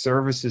great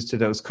services to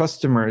those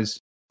customers.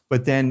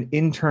 But then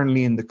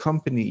internally in the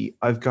company,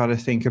 I've got to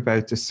think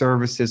about the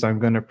services I'm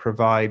going to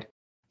provide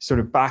sort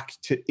of back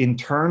to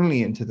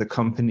internally into the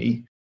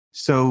company.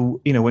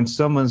 So, when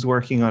someone's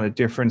working on a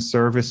different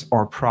service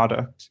or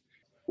product,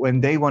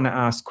 when they want to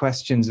ask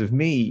questions of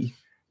me,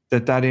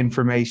 that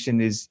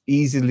information is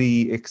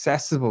easily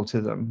accessible to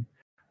them,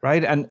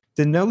 right? And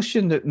the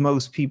notion that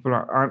most people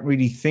aren't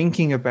really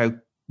thinking about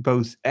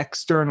both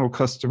external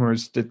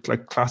customers,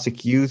 like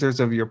classic users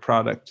of your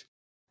product,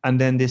 and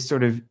then this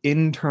sort of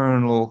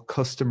internal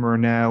customer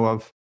now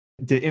of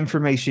the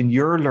information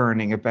you're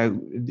learning about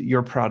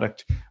your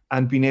product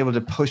and being able to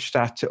push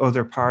that to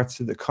other parts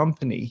of the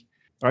company,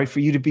 right?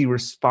 For you to be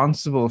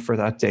responsible for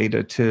that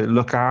data, to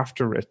look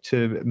after it,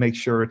 to make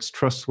sure it's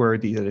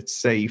trustworthy, that it's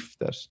safe,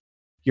 that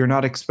you're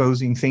not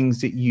exposing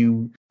things that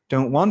you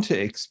don't want to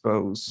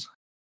expose,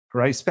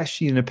 right?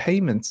 Especially in the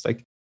payments,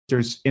 like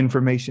there's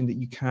information that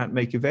you can't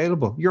make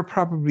available. You're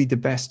probably the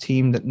best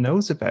team that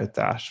knows about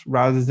that,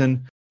 rather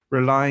than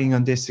relying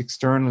on this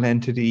external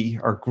entity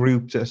or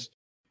group that,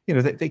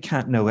 they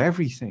can't know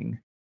everything.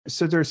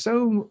 So there's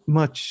so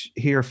much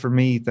here for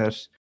me that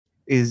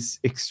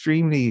is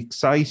extremely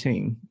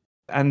exciting.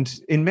 And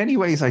in many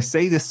ways, I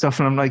say this stuff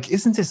and I'm like,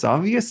 isn't this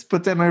obvious?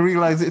 But then I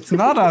realize it's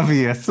not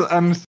obvious.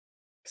 And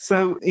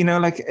so,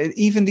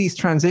 even these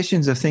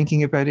transitions of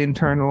thinking about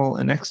internal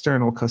and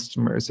external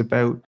customers,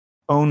 about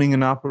owning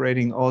and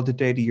operating all the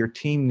data your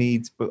team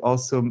needs, but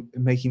also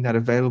making that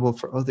available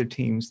for other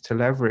teams to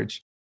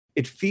leverage.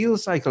 It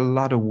feels like a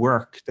lot of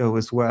work, though,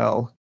 as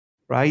well,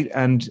 right?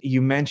 And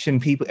you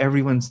mentioned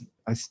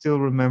I still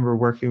remember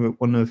working with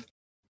one of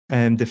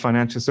the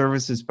financial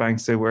services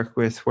banks I work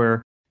with,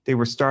 where they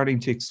were starting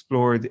to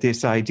explore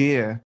this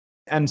idea.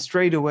 And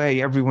straight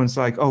away, everyone's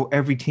like, oh,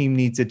 every team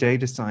needs a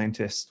data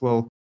scientist.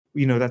 Well,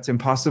 that's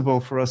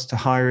impossible for us to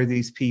hire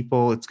these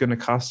people. It's going to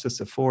cost us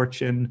a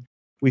fortune.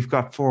 We've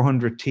got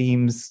 400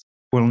 teams.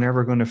 We're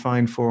never going to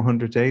find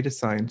 400 data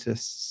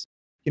scientists.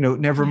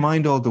 Never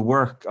mind all the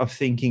work of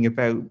thinking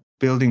about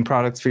building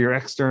products for your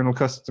external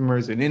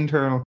customers and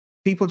internal.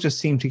 People just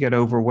seem to get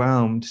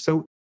overwhelmed.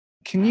 So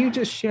can you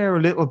just share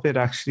a little bit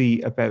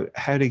actually about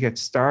how to get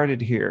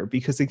started here?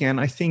 Because again,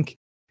 I think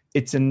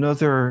it's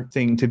another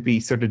thing to be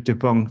sort of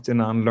debunked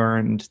and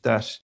unlearned,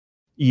 that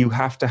you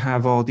have to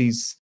have all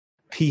these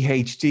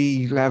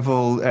PhD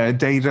level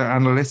data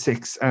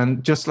analytics.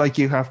 And just like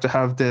you have to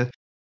have the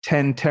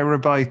 10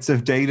 terabytes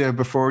of data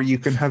before you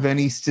can have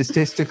any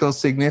statistical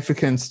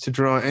significance to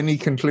draw any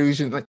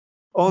conclusion, like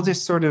all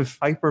this sort of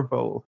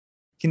hyperbole.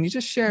 Can you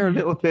just share a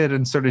little bit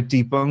and sort of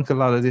debunk a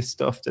lot of this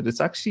stuff, that it's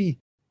actually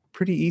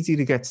pretty easy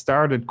to get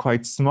started,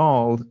 quite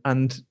small,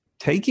 and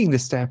taking the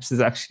steps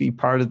is actually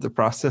part of the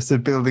process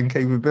of building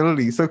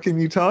capability. So can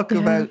you talk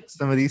about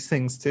some of these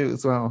things too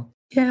as well?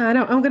 Yeah,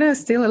 I'm going to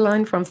steal a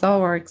line from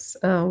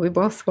ThoughtWorks. We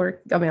both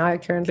work, I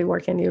currently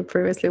work and you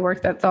previously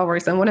worked at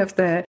ThoughtWorks. And one of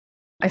the,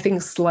 I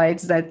think,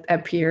 slides that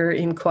appear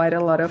in quite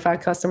a lot of our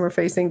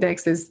customer-facing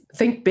decks is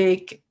think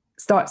big,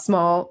 start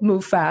small,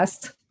 move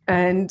fast.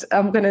 And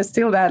I'm going to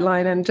steal that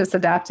line and just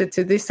adapt it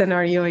to this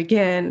scenario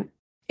again.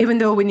 Even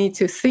though we need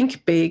to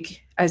think big,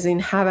 as in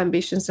have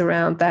ambitions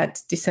around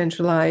that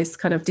decentralized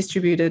kind of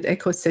distributed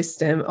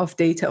ecosystem of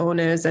data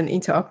owners and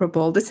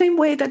interoperable, the same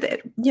way that,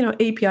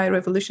 API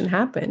revolution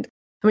happened.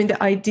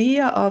 The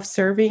idea of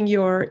serving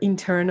your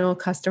internal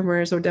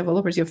customers or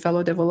developers, your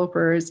fellow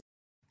developers,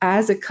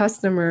 as a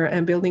customer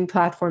and building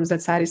platforms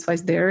that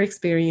satisfies their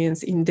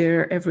experience in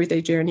their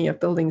everyday journey of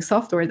building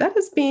software, that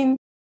has been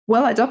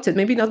well adopted,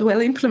 maybe not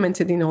well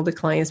implemented in all the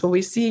clients, but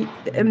we see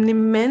an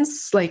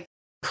immense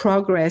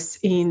progress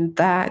in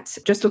that.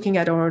 Just looking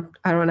at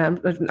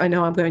I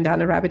know I'm going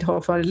down a rabbit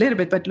hole for a little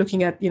bit, but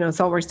looking at,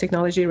 ThoughtWorks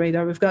Technology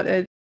Radar, we've got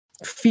a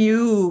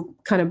few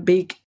kind of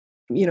big,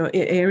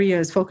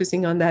 areas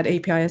focusing on that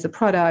API as a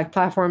product,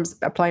 platforms,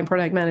 applying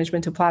product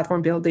management to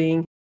platform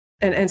building,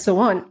 and so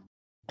on.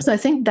 So I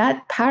think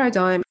that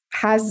paradigm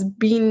has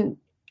been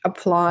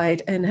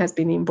applied and has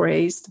been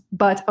embraced,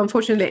 but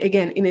unfortunately,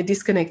 again, in a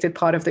disconnected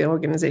part of the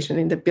organization,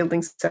 in the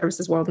building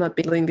services world, not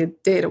building the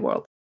data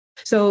world.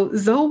 So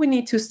though we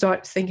need to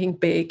start thinking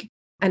big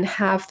and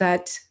have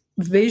that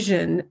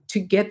vision to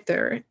get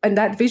there, and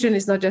that vision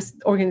is not just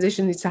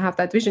organization needs to have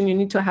that vision, you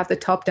need to have the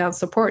top-down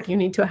support. You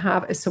need to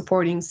have a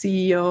supporting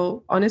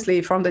CEO,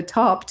 honestly, from the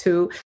top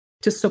to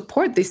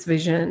support this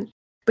vision.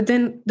 But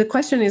then the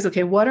question is,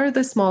 okay, what are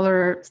the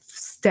smaller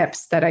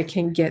steps that I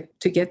can get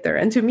there?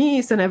 And to me,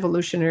 it's an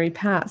evolutionary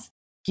path.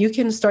 You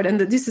can start, and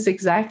this is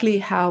exactly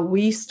how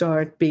we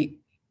start big.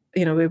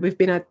 We've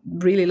been at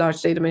really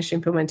large data mesh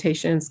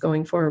implementations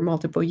going for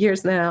multiple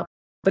years now.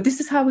 But this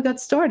is how we got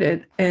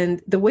started.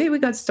 And the way we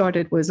got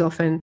started was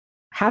often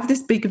have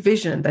this big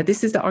vision that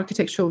this is the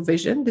architectural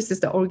vision, this is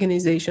the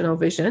organizational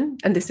vision,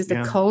 and this is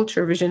the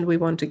culture vision we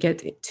want to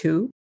get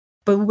to.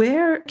 But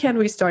where can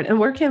we start? And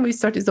where can we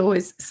start is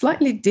always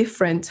slightly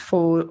different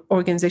for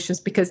organizations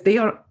because they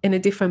are in a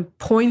different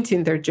point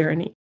in their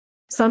journey.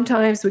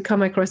 Sometimes we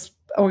come across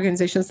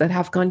organizations that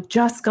have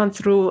just gone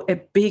through a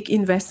big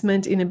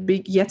investment in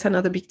yet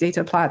another big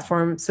data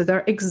platform. So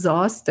they're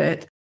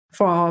exhausted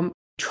from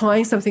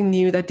trying something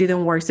new that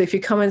didn't work. So if you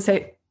come and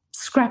say,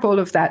 scrap all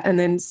of that and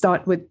then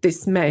start with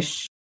this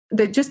mesh,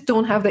 they just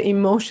don't have the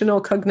emotional,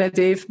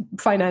 cognitive,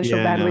 financial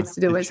bandwidth to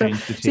do it. So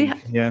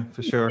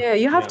for sure. Yeah,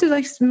 you have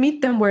to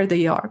meet them where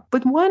they are.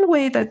 But one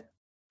way that,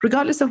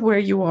 regardless of where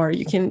you are,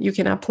 you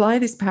can apply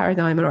this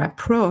paradigm or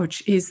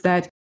approach is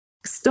that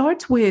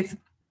start with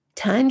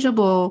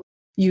tangible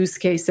use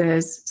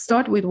cases.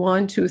 Start with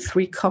 1, 2,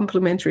 3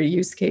 complementary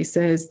use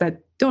cases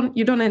that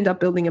you don't end up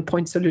building a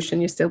point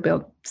solution. You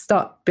still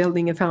start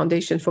building a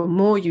foundation for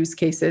more use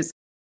cases.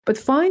 But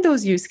find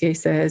those use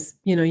cases,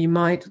 you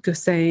might go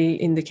say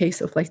in the case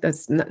of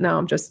that's now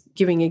I'm just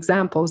giving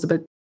examples,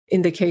 but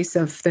in the case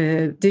of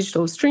the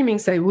digital streaming,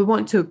 say we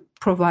want to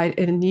provide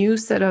a new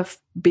set of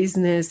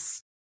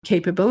business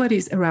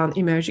capabilities around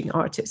emerging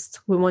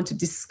artists. We want to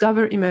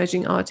discover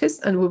emerging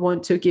artists and we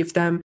want to give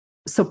them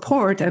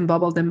support and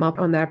bubble them up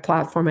on their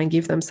platform and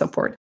give them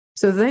support.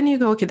 So then you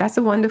go, okay, that's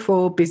a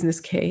wonderful business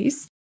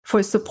case.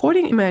 For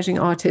supporting emerging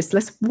artists,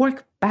 let's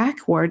work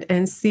backward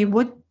and see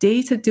what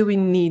data do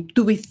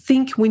we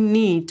think we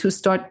need to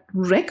start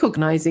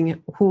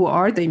recognizing who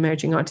are the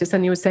emerging artists.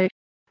 And you would say,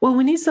 well,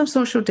 we need some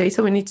social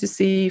data. We need to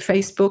see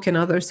Facebook and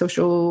other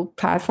social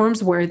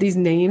platforms where these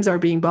names are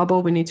being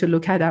bubbled. We need to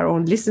look at our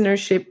own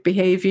listenership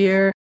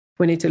behavior.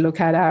 We need to look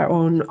at our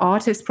own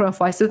artist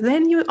profile. So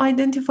then you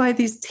identify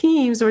these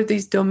teams or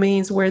these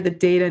domains where the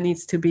data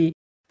needs to be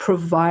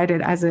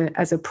provided as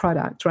a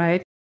product,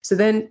 right? So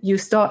then you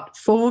start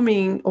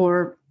forming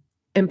or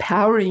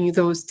empowering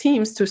those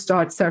teams to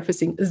start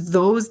surfacing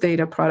those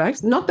data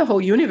products, not the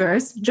whole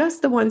universe,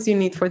 just the ones you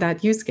need for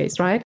that use case,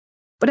 right?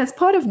 But as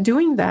part of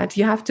doing that,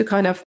 you have to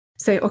kind of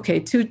say, okay,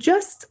 to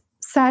just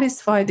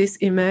satisfy this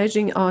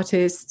emerging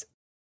artist,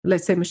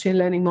 let's say machine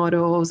learning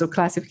models or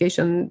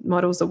classification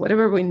models or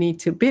whatever we need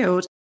to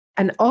build,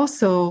 and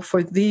also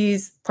for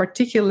these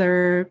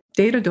particular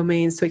data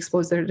domains to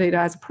expose their data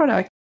as a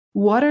product,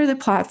 what are the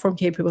platform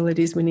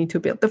capabilities we need to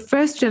build? The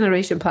first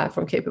generation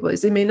platform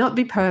capabilities. It may not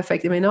be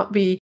perfect. It may not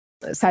be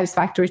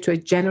satisfactory to a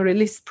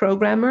generalist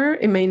programmer.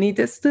 It may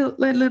need still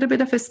a little bit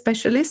of a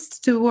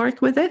specialist to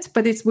work with it,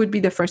 but it would be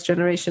the first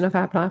generation of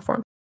our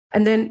platform.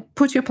 And then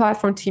put your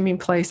platform team in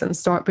place and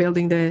start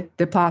building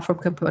the platform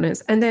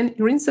components. And then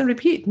rinse and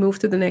repeat, move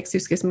to the next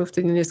use case, move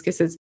to the new use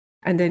cases.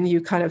 And then you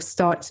kind of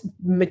start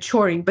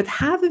maturing, but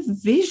have a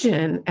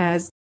vision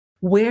as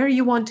where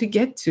you want to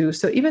get to.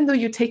 So even though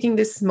you're taking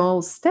these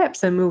small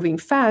steps and moving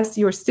fast,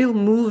 you're still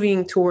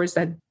moving towards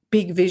that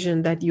big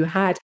vision that you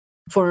had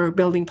for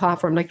building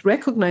platform.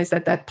 Recognize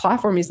that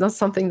platform is not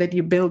something that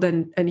you build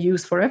and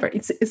use forever.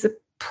 It's a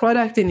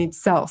product in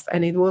itself,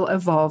 and it will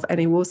evolve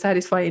and it will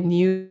satisfy a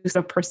new set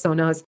of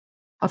personas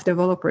of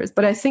developers.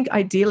 But I think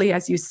ideally,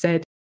 as you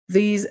said,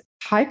 these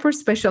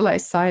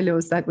hyper-specialized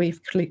silos that we've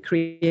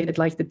created,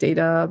 like the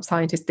data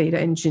scientist, data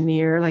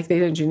engineer,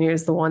 data engineer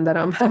is the one that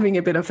I'm having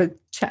a bit of a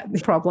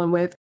problem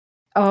with,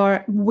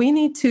 we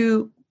need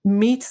to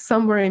meet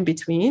somewhere in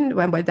between.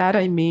 And by that,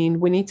 I mean,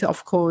 we need to,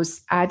 of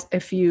course, add a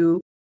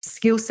few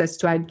skill sets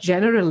to our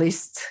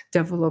generalist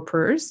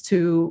developers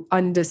to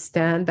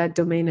understand that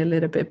domain a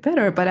little bit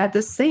better. But at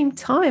the same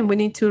time, we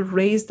need to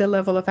raise the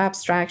level of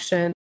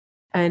abstraction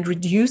and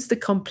reduce the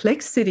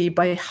complexity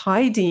by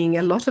hiding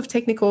a lot of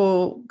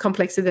technical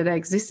complexity that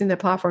exists in the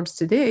platforms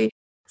today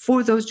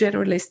for those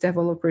generalist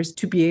developers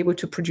to be able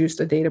to produce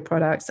the data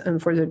products,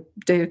 and for the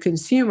data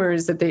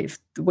consumers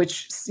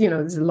which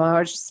there's a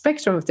large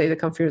spectrum of data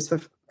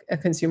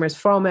consumers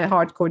from a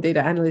hardcore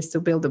data analyst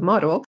to build a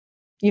model.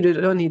 You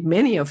don't need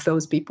many of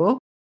those people,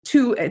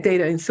 to a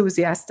data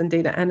enthusiast and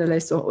data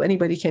analyst, or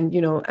anybody can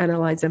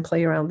analyze and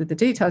play around with the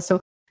data. So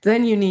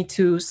then you need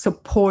to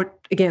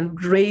support, again,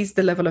 raise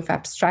the level of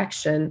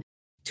abstraction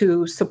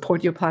to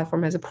support your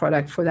platform as a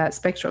product for that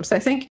spectrum. So I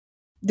think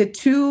the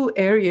two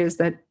areas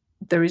that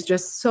there is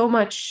just so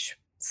much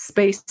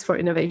space for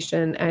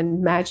innovation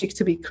and magic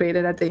to be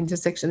created at the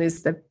intersection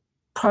is the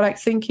product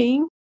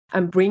thinking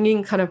and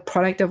bringing kind of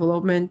product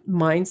development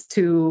minds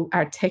to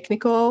our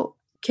technical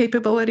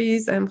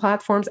capabilities and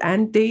platforms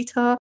and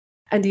data.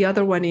 And the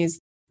other one is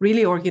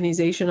really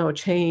organizational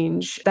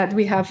change that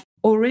we have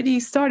already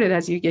started,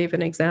 as you gave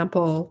an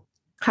example,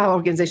 how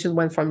organizations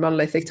went from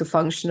monolithic to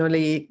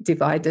functionally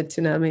divided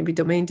to now maybe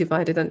domain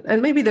divided.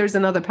 And maybe there's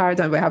another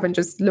paradigm we haven't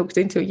just looked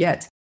into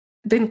yet.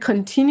 Then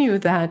continue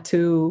that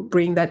to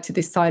bring that to the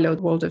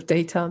siloed world of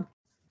data.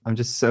 I'm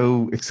just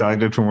so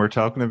excited when we're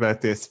talking about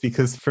this,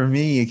 because for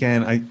me,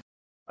 again,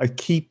 I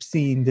keep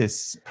seeing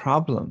this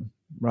problem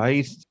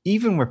right?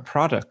 Even with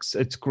products,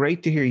 it's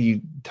great to hear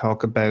you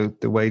talk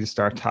about the way to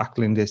start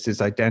tackling this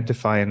is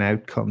identify an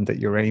outcome that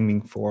you're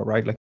aiming for,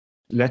 right? Like,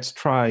 let's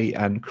try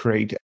and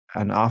create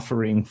an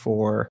offering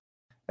for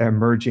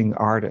emerging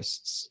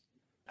artists.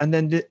 And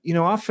then,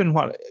 often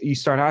what you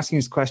start asking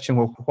this question,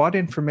 well, what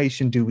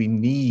information do we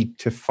need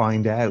to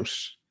find out?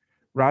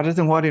 Rather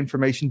than what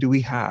information do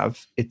we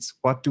have, it's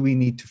what do we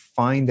need to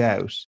find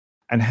out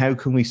and how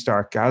can we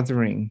start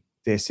gathering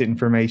this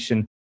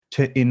information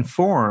to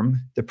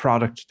inform the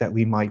product that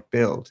we might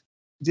build.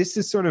 This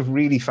is sort of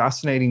really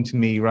fascinating to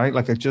me, right?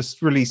 Like I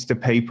just released a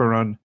paper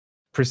on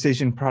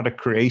precision product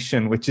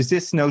creation, which is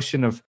this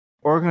notion of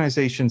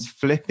organizations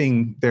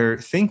flipping their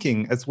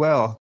thinking as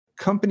well.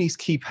 Companies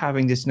keep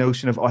having this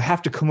notion of, I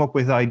have to come up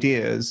with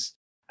ideas,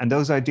 and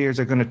those ideas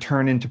are going to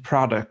turn into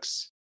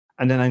products.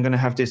 And then I'm going to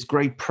have this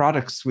great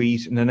product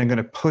suite, and then I'm going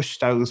to push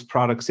those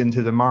products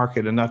into the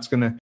market, and that's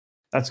going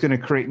to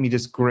create me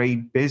this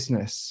great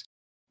business.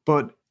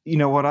 But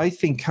what I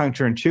think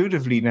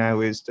counterintuitively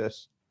now is that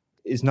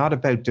it's not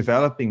about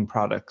developing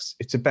products.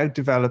 It's about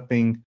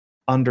developing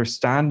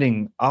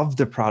understanding of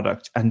the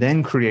product and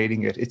then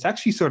creating it. It's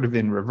actually sort of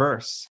in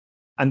reverse.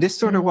 And this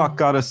sort of what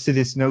got us to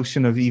this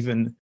notion of,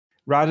 even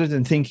rather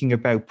than thinking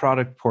about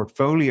product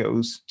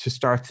portfolios, to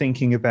start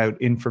thinking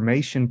about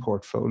information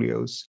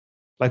portfolios.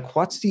 Like,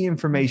 what's the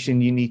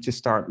information you need to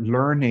start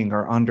learning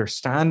or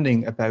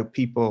understanding about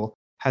people,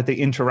 how they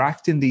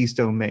interact in these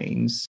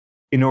domains,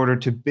 in order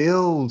to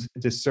build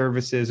the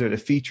services or the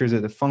features or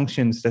the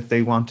functions that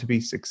they want to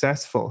be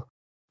successful,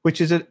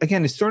 which is,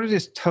 again, it's sort of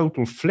this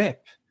total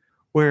flip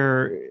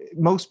where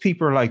most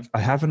people are like, I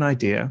have an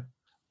idea,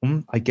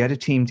 I get a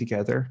team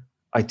together,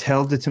 I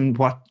tell the team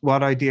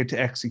what idea to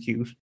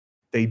execute,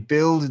 they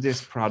build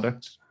this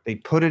product, they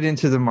put it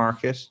into the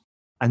market,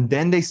 and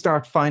then they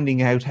start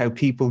finding out how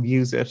people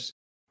use it.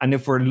 And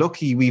if we're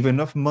lucky, we have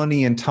enough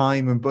money and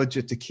time and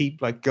budget to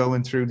keep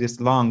going through this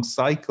long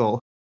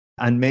cycle,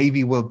 and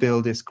maybe we'll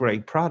build this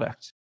great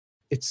product.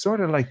 It's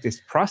sort of like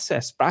this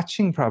process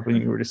batching problem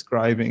you were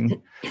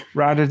describing,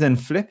 rather than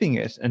flipping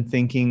it and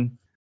thinking,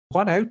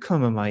 what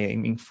outcome am I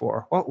aiming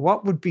for?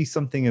 What would be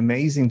something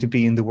amazing to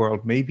be in the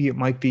world? Maybe it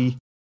might be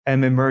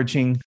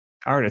emerging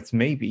artists,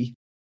 maybe.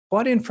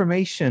 What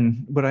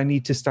information would I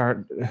need to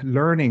start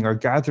learning or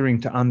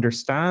gathering to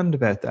understand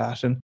about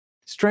that? And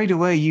straight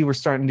away, you were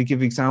starting to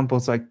give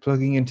examples like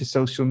plugging into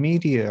social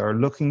media or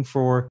looking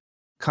for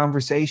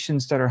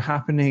conversations that are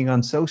happening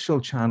on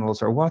social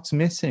channels or what's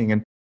missing.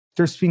 And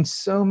there's been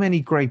so many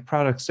great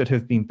products that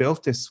have been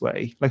built this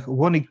way. Like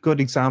one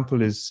good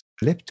example is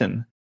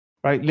Lipton,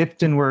 right?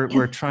 Lipton,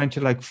 we're trying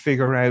to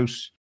figure out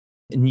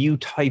new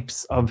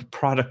types of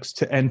products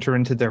to enter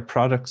into their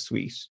product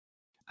suite.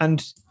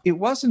 And it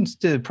wasn't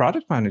the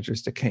product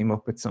managers that came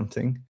up with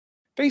something.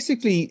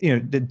 Basically,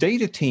 the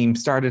data team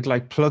started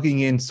plugging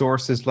in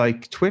sources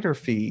like Twitter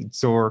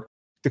feeds or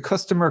the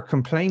customer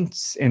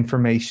complaints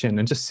information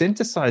and just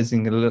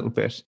synthesizing it a little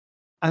bit.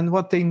 And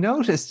what they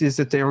noticed is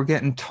that they were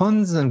getting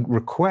tons of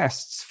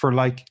requests for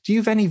do you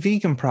have any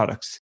vegan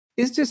products?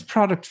 Is this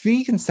product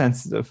vegan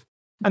sensitive?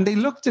 And they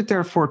looked at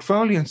their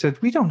portfolio and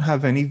said, we don't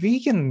have any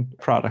vegan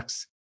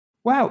products.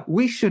 Wow,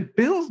 we should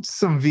build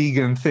some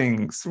vegan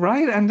things,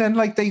 right? And then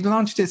they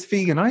launched this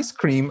vegan ice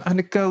cream and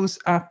it goes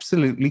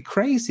absolutely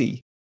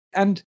crazy.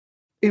 And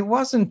it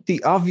wasn't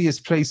the obvious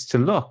place to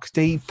look.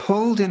 They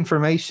pulled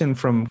information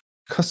from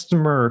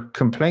customer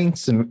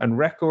complaints and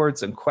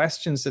records and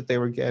questions that they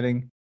were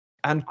getting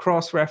and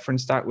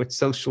cross-referenced that with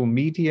social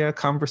media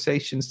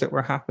conversations that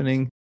were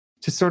happening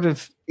to sort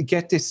of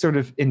get this sort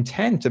of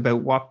intent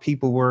about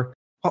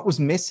what was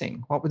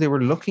missing, what they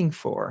were looking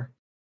for.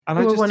 And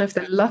we were one of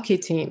the lucky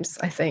teams,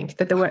 I think,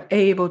 that they were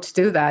able to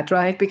do that,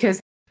 right? Because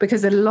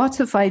a lot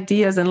of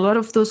ideas and a lot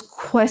of those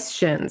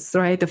questions,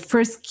 right? The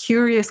first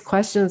curious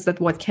questions that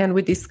what can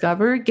we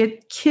discover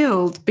get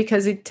killed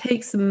because it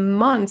takes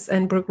months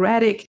and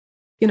bureaucratic,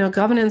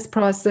 governance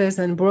process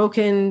and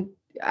broken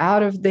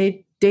out of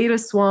the data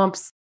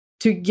swamps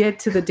to get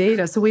to the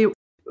data. So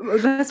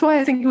that's why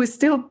I think we're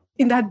still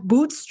in that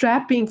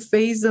bootstrapping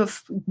phase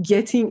of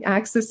getting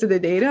access to the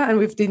data. And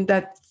we've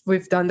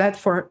done that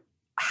for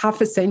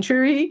half a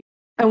century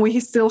and we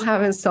still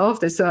haven't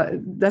solved it. So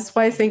that's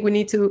why I think we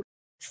need to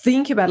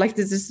think about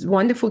this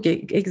wonderful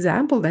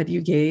example that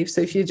you gave.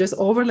 So if you just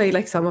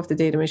overlay some of the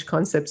data mesh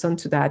concepts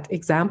onto that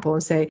example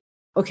and say,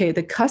 okay,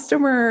 the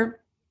customer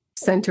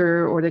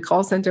center or the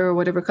call center or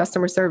whatever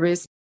customer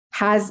service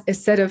has a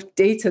set of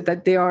data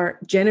that they are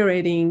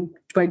generating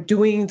by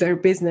doing their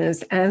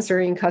business,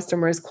 answering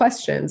customers'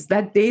 questions.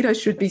 That data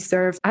should be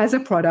served as a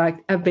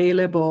product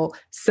available,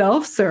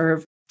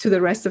 self-serve to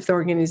the rest of the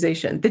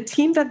organization. The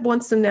team that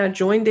wants to now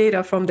join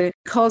data from the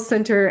call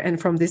center and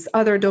from these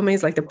other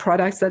domains, like the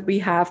products that we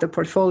have, the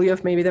portfolio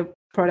of maybe the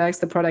products,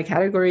 the product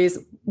categories,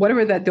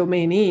 whatever that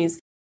domain is,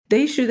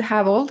 they should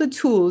have all the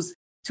tools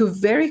to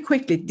very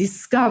quickly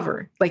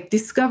discover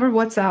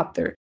what's out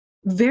there.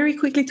 very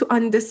quickly to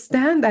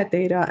understand that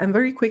data and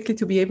very quickly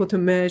to be able to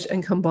merge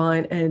and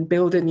combine and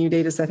build a new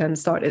data set and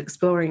start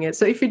exploring it.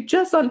 So if you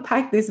just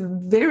unpack this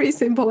very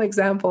simple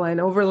example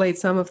and overlay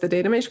some of the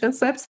data mesh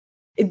concepts,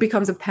 it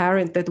becomes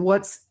apparent that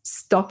what's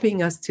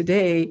stopping us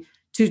today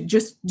to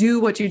just do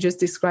what you just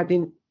described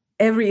in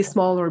every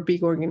small or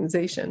big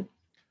organization.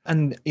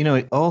 And,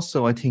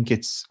 also, I think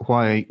it's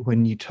why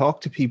when you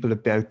talk to people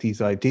about these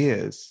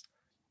ideas,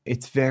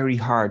 it's very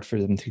hard for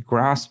them to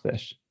grasp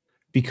it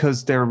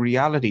because their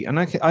reality, and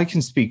I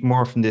can speak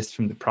more from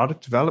the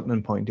product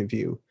development point of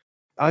view.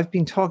 I've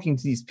been talking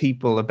to these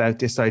people about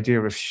this idea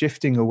of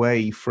shifting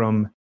away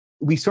from,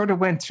 we sort of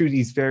went through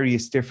these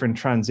various different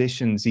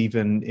transitions,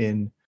 even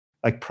in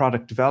like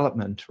product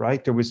development,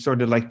 right? There was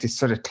sort of like this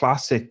sort of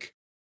classic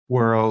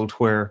world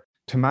where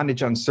to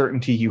manage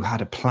uncertainty, you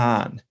had a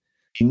plan.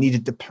 You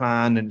needed the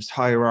plan, and it's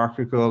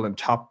hierarchical and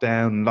top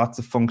down and lots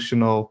of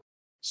functional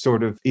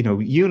sort of,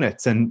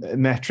 units and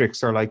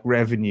metrics are like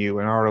revenue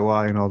and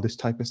ROI and all this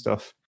type of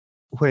stuff.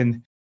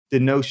 When the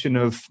notion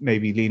of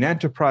maybe lean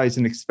enterprise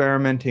and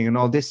experimenting and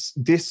all this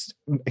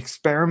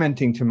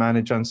experimenting to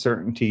manage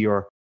uncertainty,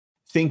 or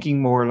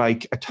thinking more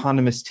like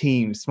autonomous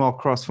teams, small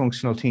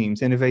cross-functional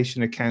teams,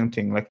 innovation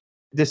accounting, like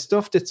the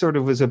stuff that sort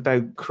of was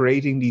about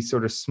creating these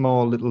sort of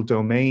small little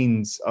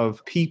domains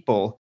of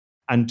people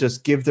and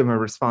just give them a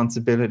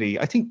responsibility.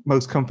 I think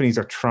most companies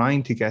are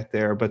trying to get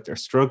there, but they're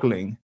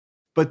struggling.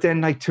 But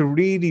then like to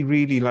really,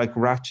 really like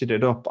ratchet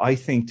it up, I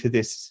think, to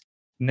this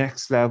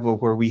next level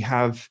where we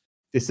have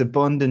this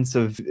abundance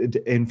of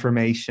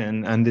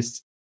information and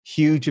this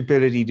huge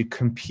ability to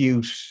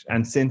compute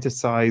and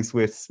synthesize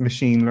with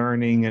machine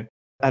learning and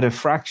at a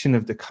fraction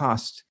of the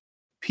cost,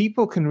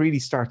 people can really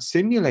start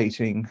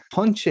simulating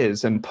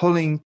hunches and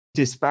pulling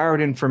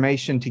disparate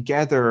information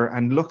together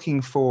and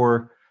looking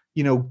for,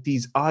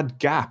 these odd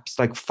gaps,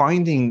 like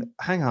finding,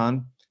 hang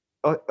on,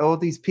 all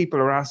these people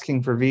are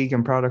asking for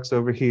vegan products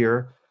over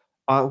here.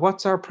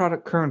 What's our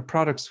current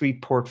product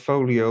suite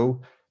portfolio?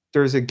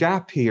 There's a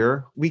gap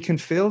here. We can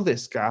fill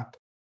this gap.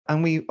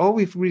 And all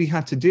we've really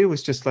had to do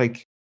is just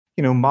like,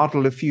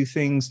 model a few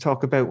things,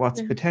 talk about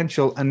what's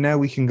potential, and now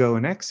we can go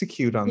and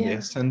execute on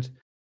this. And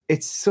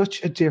it's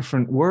such a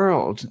different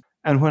world.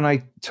 And when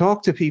I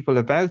talk to people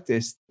about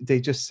this, they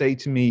just say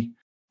to me,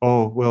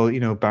 oh,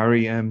 well,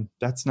 Barry,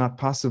 that's not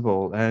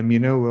possible.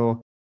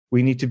 Well,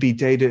 we need to be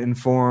data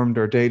informed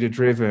or data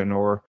driven,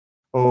 or,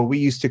 oh, we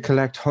used to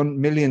collect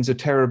millions of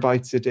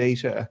terabytes of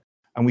data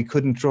and we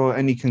couldn't draw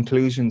any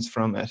conclusions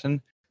from it.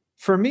 And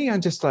for me,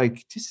 I'm just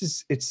like,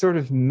 it's sort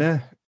of meh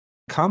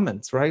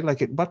comments, right?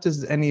 Like, what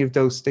does any of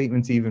those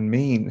statements even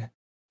mean?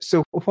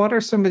 So what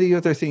are some of the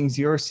other things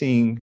you're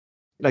seeing,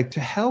 like to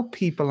help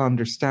people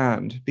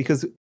understand?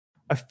 Because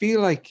I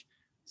feel like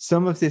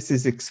some of this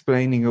is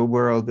explaining a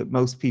world that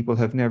most people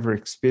have never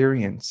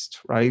experienced,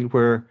 right?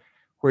 Where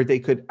they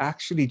could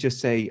actually just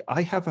say,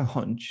 I have a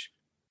hunch.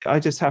 I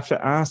just have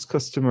to ask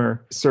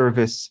customer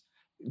service,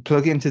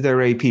 plug into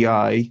their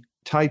API,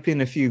 type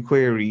in a few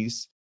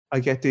queries. I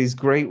get these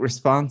great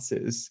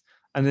responses.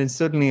 And then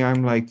suddenly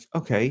I'm like,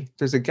 okay,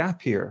 there's a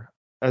gap here.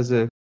 As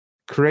a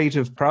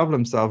creative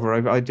problem solver,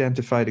 I've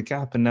identified a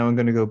gap and now I'm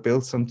going to go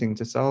build something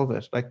to solve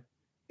it. Like,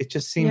 it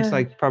just seems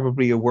like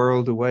probably a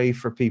world away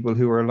for people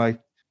who are like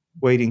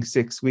waiting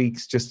 6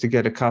 weeks just to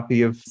get a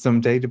copy of some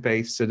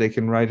database so they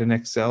can write an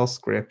Excel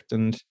script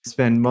and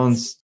spend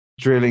months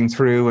drilling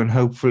through, and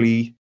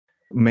hopefully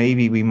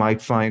maybe we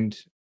might find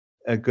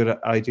a good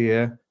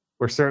idea.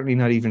 We're certainly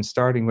not even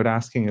starting with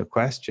asking a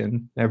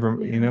question.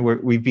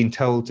 We've been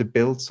told to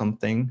build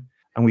something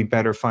and we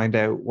better find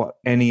out what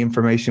any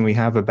information we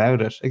have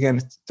about it. Again,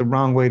 it's the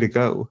wrong way to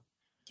go.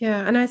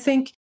 Yeah. And I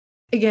think,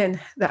 again,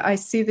 that I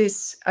see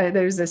this,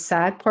 there's a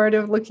sad part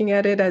of looking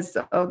at it as,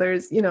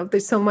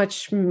 there's so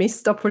much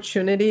missed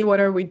opportunity. What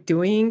are we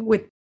doing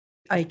with,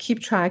 I keep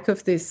track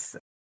of this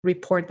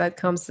report that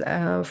comes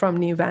from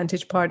New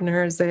Vantage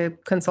Partners, a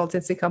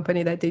consultancy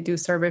company that they do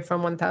survey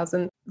from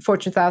 1,000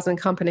 Fortune 1000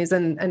 companies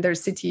and their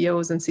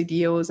CTOs and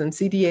CDOs and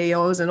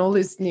CDAOs and all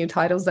these new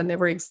titles that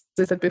never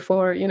existed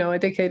before, a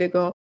decade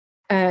ago.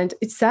 And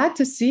it's sad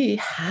to see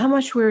how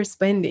much we're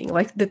spending.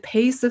 Like, the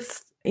pace of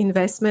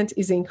investment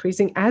is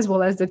increasing, as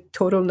well as the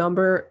total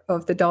number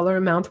of the dollar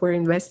amount we're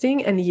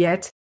investing, and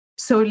yet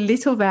so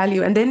little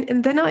value. And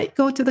then I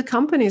go to the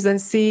companies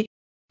and see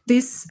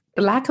this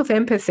lack of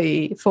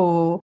empathy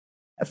for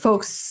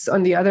folks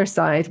on the other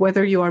side,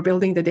 whether you are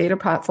building the data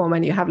platform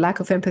and you have lack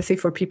of empathy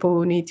for people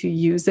who need to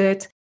use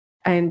it,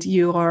 and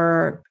you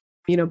are,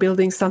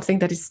 building something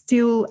that is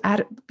still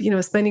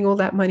spending all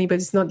that money, but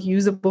it's not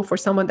usable for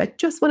someone that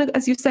just want to,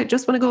 as you said,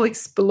 just want to go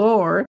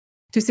explore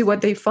to see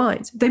what they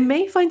find. They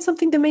may find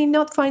something, they may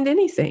not find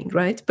anything,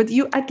 right? But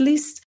you at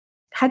least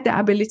had the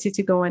ability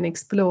to go and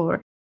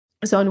explore.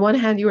 So on one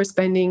hand, you are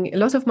spending a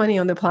lot of money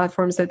on the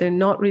platforms that they're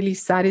not really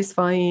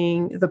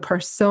satisfying the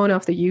persona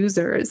of the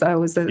users. I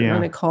was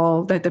on a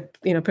call that the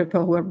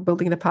people who are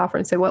building the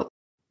platform say, well,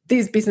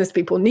 these business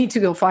people need to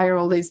go fire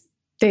all these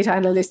data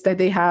analysts that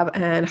they have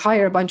and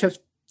hire a bunch of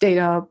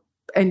data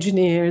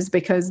engineers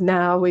because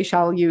now we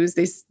shall use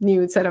this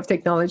new set of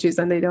technologies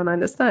and they don't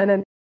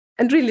understand.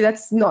 And really,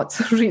 that's not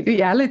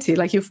reality.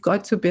 Like you've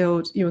got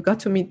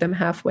to meet them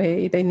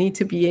halfway. They need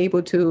to be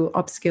able to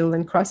upskill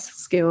and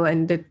cross-skill,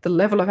 and the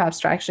level of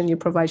abstraction you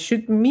provide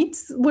should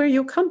meet where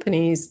your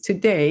company is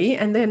today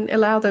and then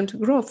allow them to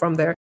grow from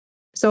there.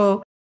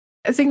 So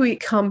I think we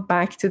come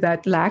back to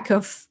that lack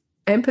of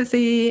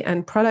empathy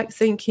and product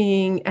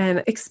thinking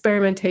and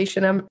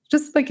experimentation. I'm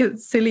just like a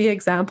silly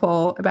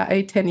example. About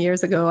 8-10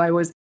 years ago, I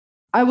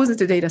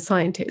wasn't a data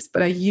scientist,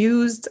 but I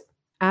used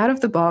out of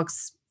the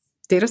box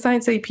data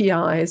science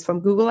APIs from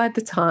Google at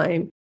the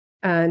time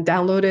and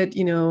downloaded,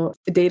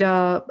 the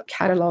data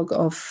catalog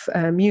of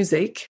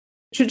music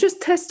to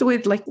just test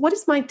with like, what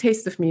is my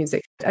taste of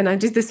music? And I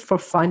did this for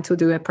fun to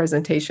do a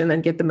presentation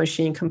and get the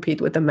machine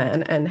compete with the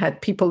man, and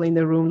had people in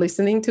the room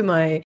listening to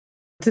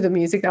the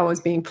music that was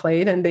being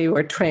played. And they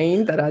were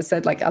trained that I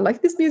said, like, I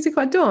like this music,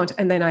 I don't.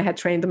 And then I had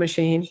trained the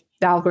machine,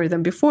 the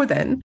algorithm before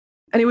then.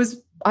 And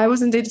I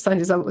wasn't a data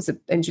scientist, I was an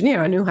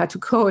engineer. I knew how to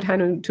code, how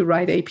to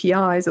write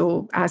APIs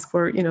or ask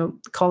for,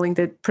 calling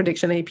the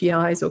prediction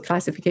APIs or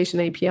classification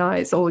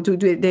APIs or do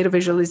data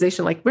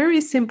visualization, like very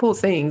simple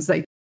things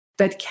like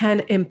that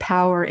can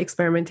empower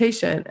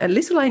experimentation. And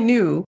little I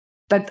knew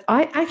that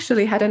I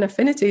actually had an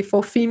affinity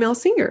for female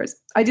singers.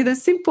 I did a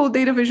simple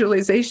data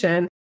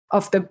visualization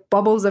of the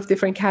bubbles of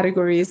different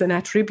categories and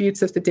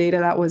attributes of the data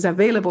that was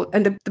available.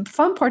 And the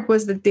fun part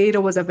was the data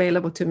was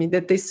available to me,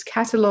 that this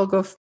catalog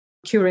of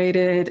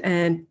curated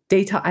and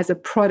data as a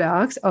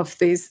product of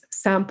this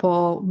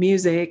sample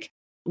music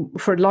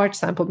for large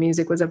sample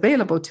music was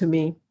available to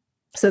me.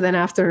 So then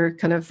after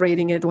kind of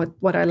rating it,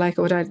 what I like,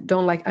 what I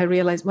don't like, I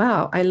realized,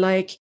 wow, I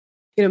like,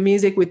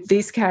 music with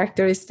these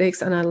characteristics,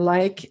 and I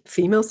like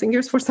female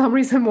singers for some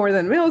reason more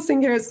than male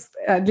singers,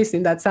 at least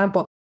in that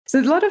sample. So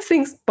a lot of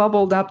things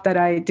bubbled up that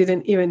I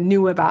didn't even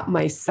knew about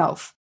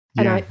myself.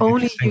 And I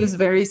only use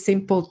very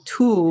simple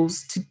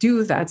tools to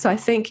do that. So I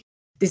think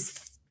this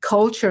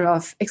culture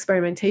of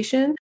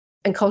experimentation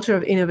and culture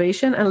of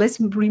innovation, and let's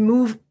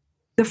remove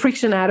the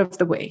friction out of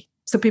the way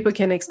so people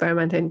can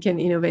experiment and can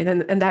innovate.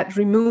 And that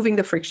removing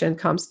the friction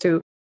comes to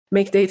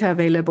make data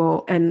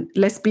available. And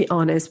let's be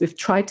honest, we've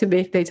tried to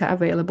make data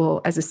available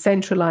as a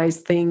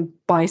centralized thing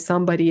by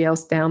somebody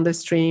else down the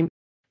stream.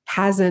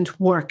 Hasn't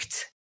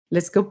worked.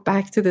 Let's go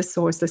back to the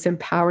source. Let's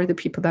empower the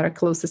people that are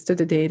closest to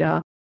the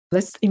data.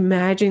 Let's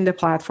imagine the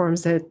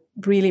platforms that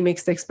really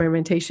makes the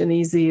experimentation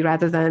easy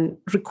rather than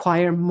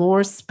require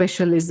more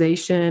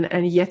specialization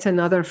and yet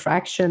another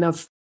fraction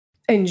of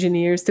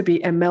engineers to be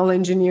ML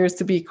engineers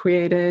to be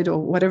created or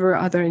whatever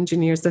other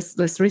engineers.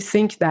 Let's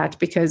rethink that,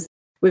 because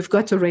we've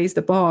got to raise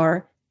the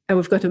bar and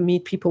we've got to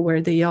meet people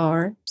where they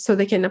are so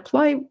they can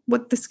apply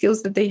what the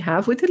skills that they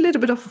have with a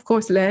little bit of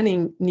course,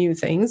 learning new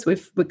things.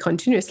 We're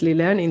continuously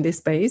learning this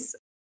space,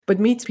 but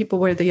meet people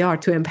where they are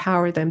to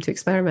empower them to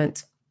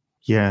experiment.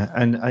 Yeah.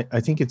 And I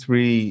think it's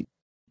really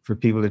for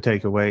people to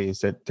take away is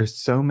that there's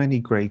so many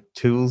great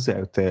tools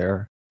out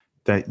there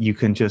that you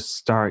can just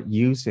start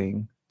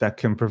using that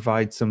can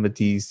provide some of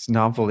these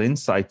novel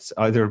insights,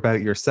 either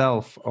about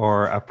yourself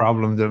or a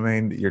problem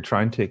domain that you're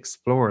trying to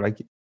explore.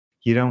 Like,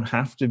 you don't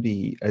have to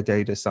be a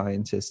data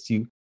scientist.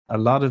 A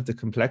lot of the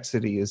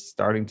complexity is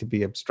starting to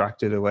be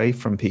abstracted away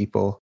from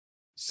people.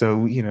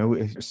 So,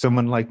 if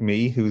someone like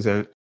me, who's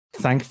a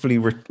thankfully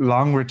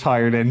long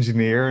retired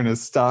engineer,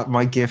 and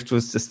my gift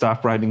was to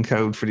stop writing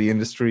code for the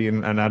industry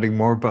and adding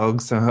more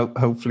bugs. So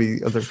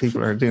hopefully other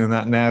people are doing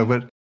that now.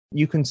 But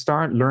you can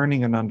start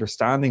learning and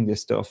understanding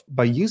this stuff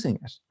by using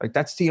it. Like,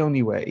 that's the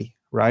only way,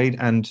 right?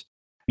 And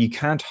you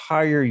can't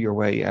hire your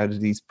way out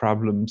of these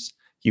problems.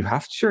 You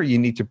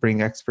need to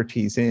bring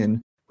expertise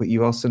in, but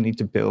you also need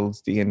to build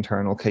the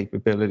internal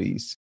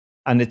capabilities.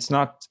 And it's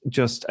not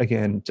just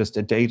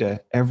a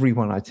data.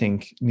 Everyone, I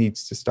think,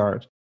 needs to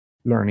start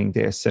learning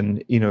this.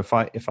 And, if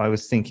I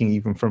was thinking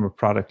even from a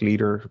product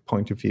leader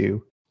point of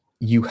view,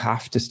 you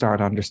have to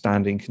start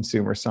understanding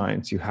consumer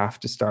science. You have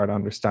to start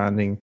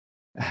understanding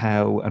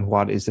how and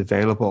what is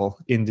available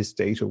in this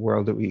data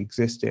world that we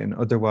exist in.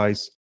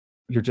 Otherwise,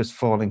 you're just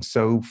falling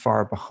so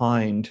far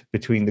behind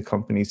between the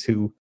companies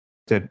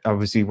that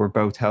obviously we're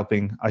both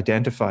helping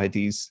identify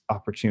these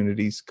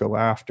opportunities, go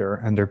after,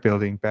 and they're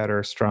building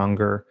better,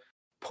 stronger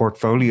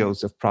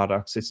portfolios of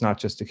products. It's not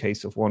just a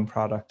case of one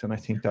product. And I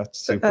think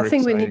that's super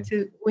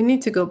exciting. we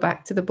need to go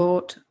back to the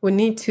boat. We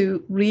need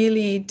to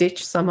really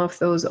ditch some of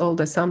those old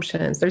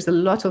assumptions. There's a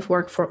lot of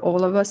work for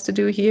all of us to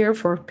do here,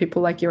 for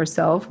people like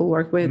yourself who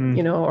work with,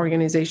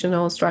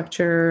 organizational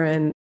structure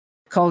and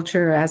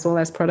culture, as well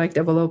as product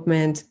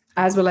development,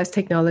 as well as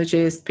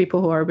technologists,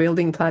 people who are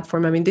building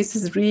platform. I mean, this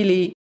is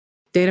really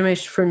Data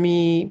Mesh for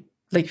me,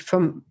 like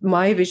from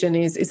my vision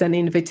is an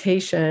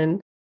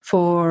invitation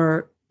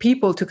for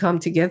people to come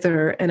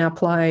together and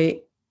apply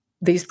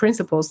these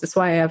principles. That's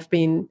why I've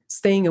been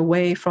staying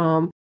away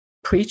from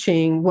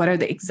preaching what are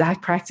the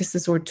exact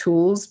practices or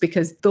tools,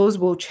 because those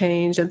will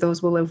change and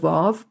those will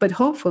evolve. But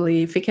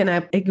hopefully, if we can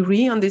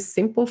agree on these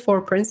simple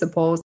 4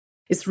 principles,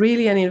 It's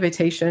really an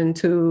invitation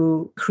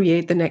to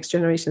create the next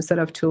generation set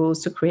of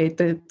tools, to create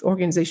the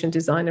organization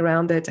design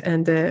around it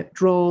and the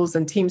roles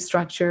and team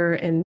structure,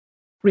 and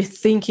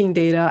rethinking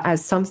data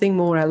as something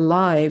more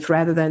alive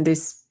rather than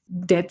this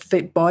dead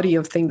fit body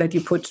of thing that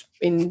you put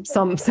in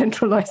some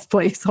centralized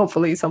place.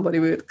 Hopefully somebody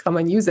will come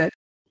and use it.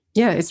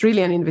 Yeah, it's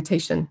really an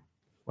invitation.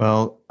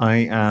 Well,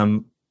 I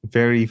am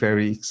very,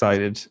 very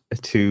excited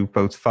to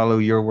both follow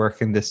your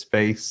work in this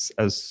space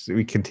as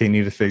we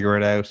continue to figure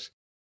it out.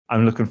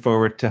 I'm looking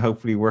forward to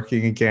hopefully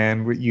working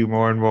again with you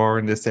more and more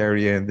in this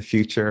area in the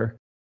future.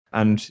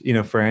 And,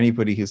 for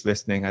anybody who's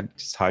listening, I'd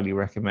just highly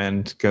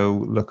recommend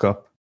go look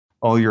up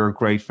all your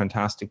great,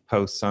 fantastic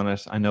posts on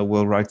it. I know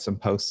we'll write some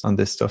posts on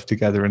this stuff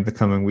together in the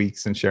coming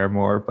weeks and share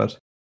more. But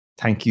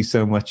thank you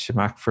so much,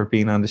 Zhamak, for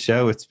being on the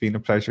show. It's been a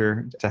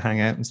pleasure to hang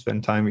out and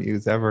spend time with you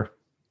as ever.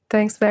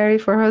 Thanks, Barry,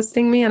 for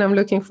hosting me. And I'm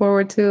looking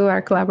forward to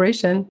our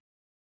collaboration.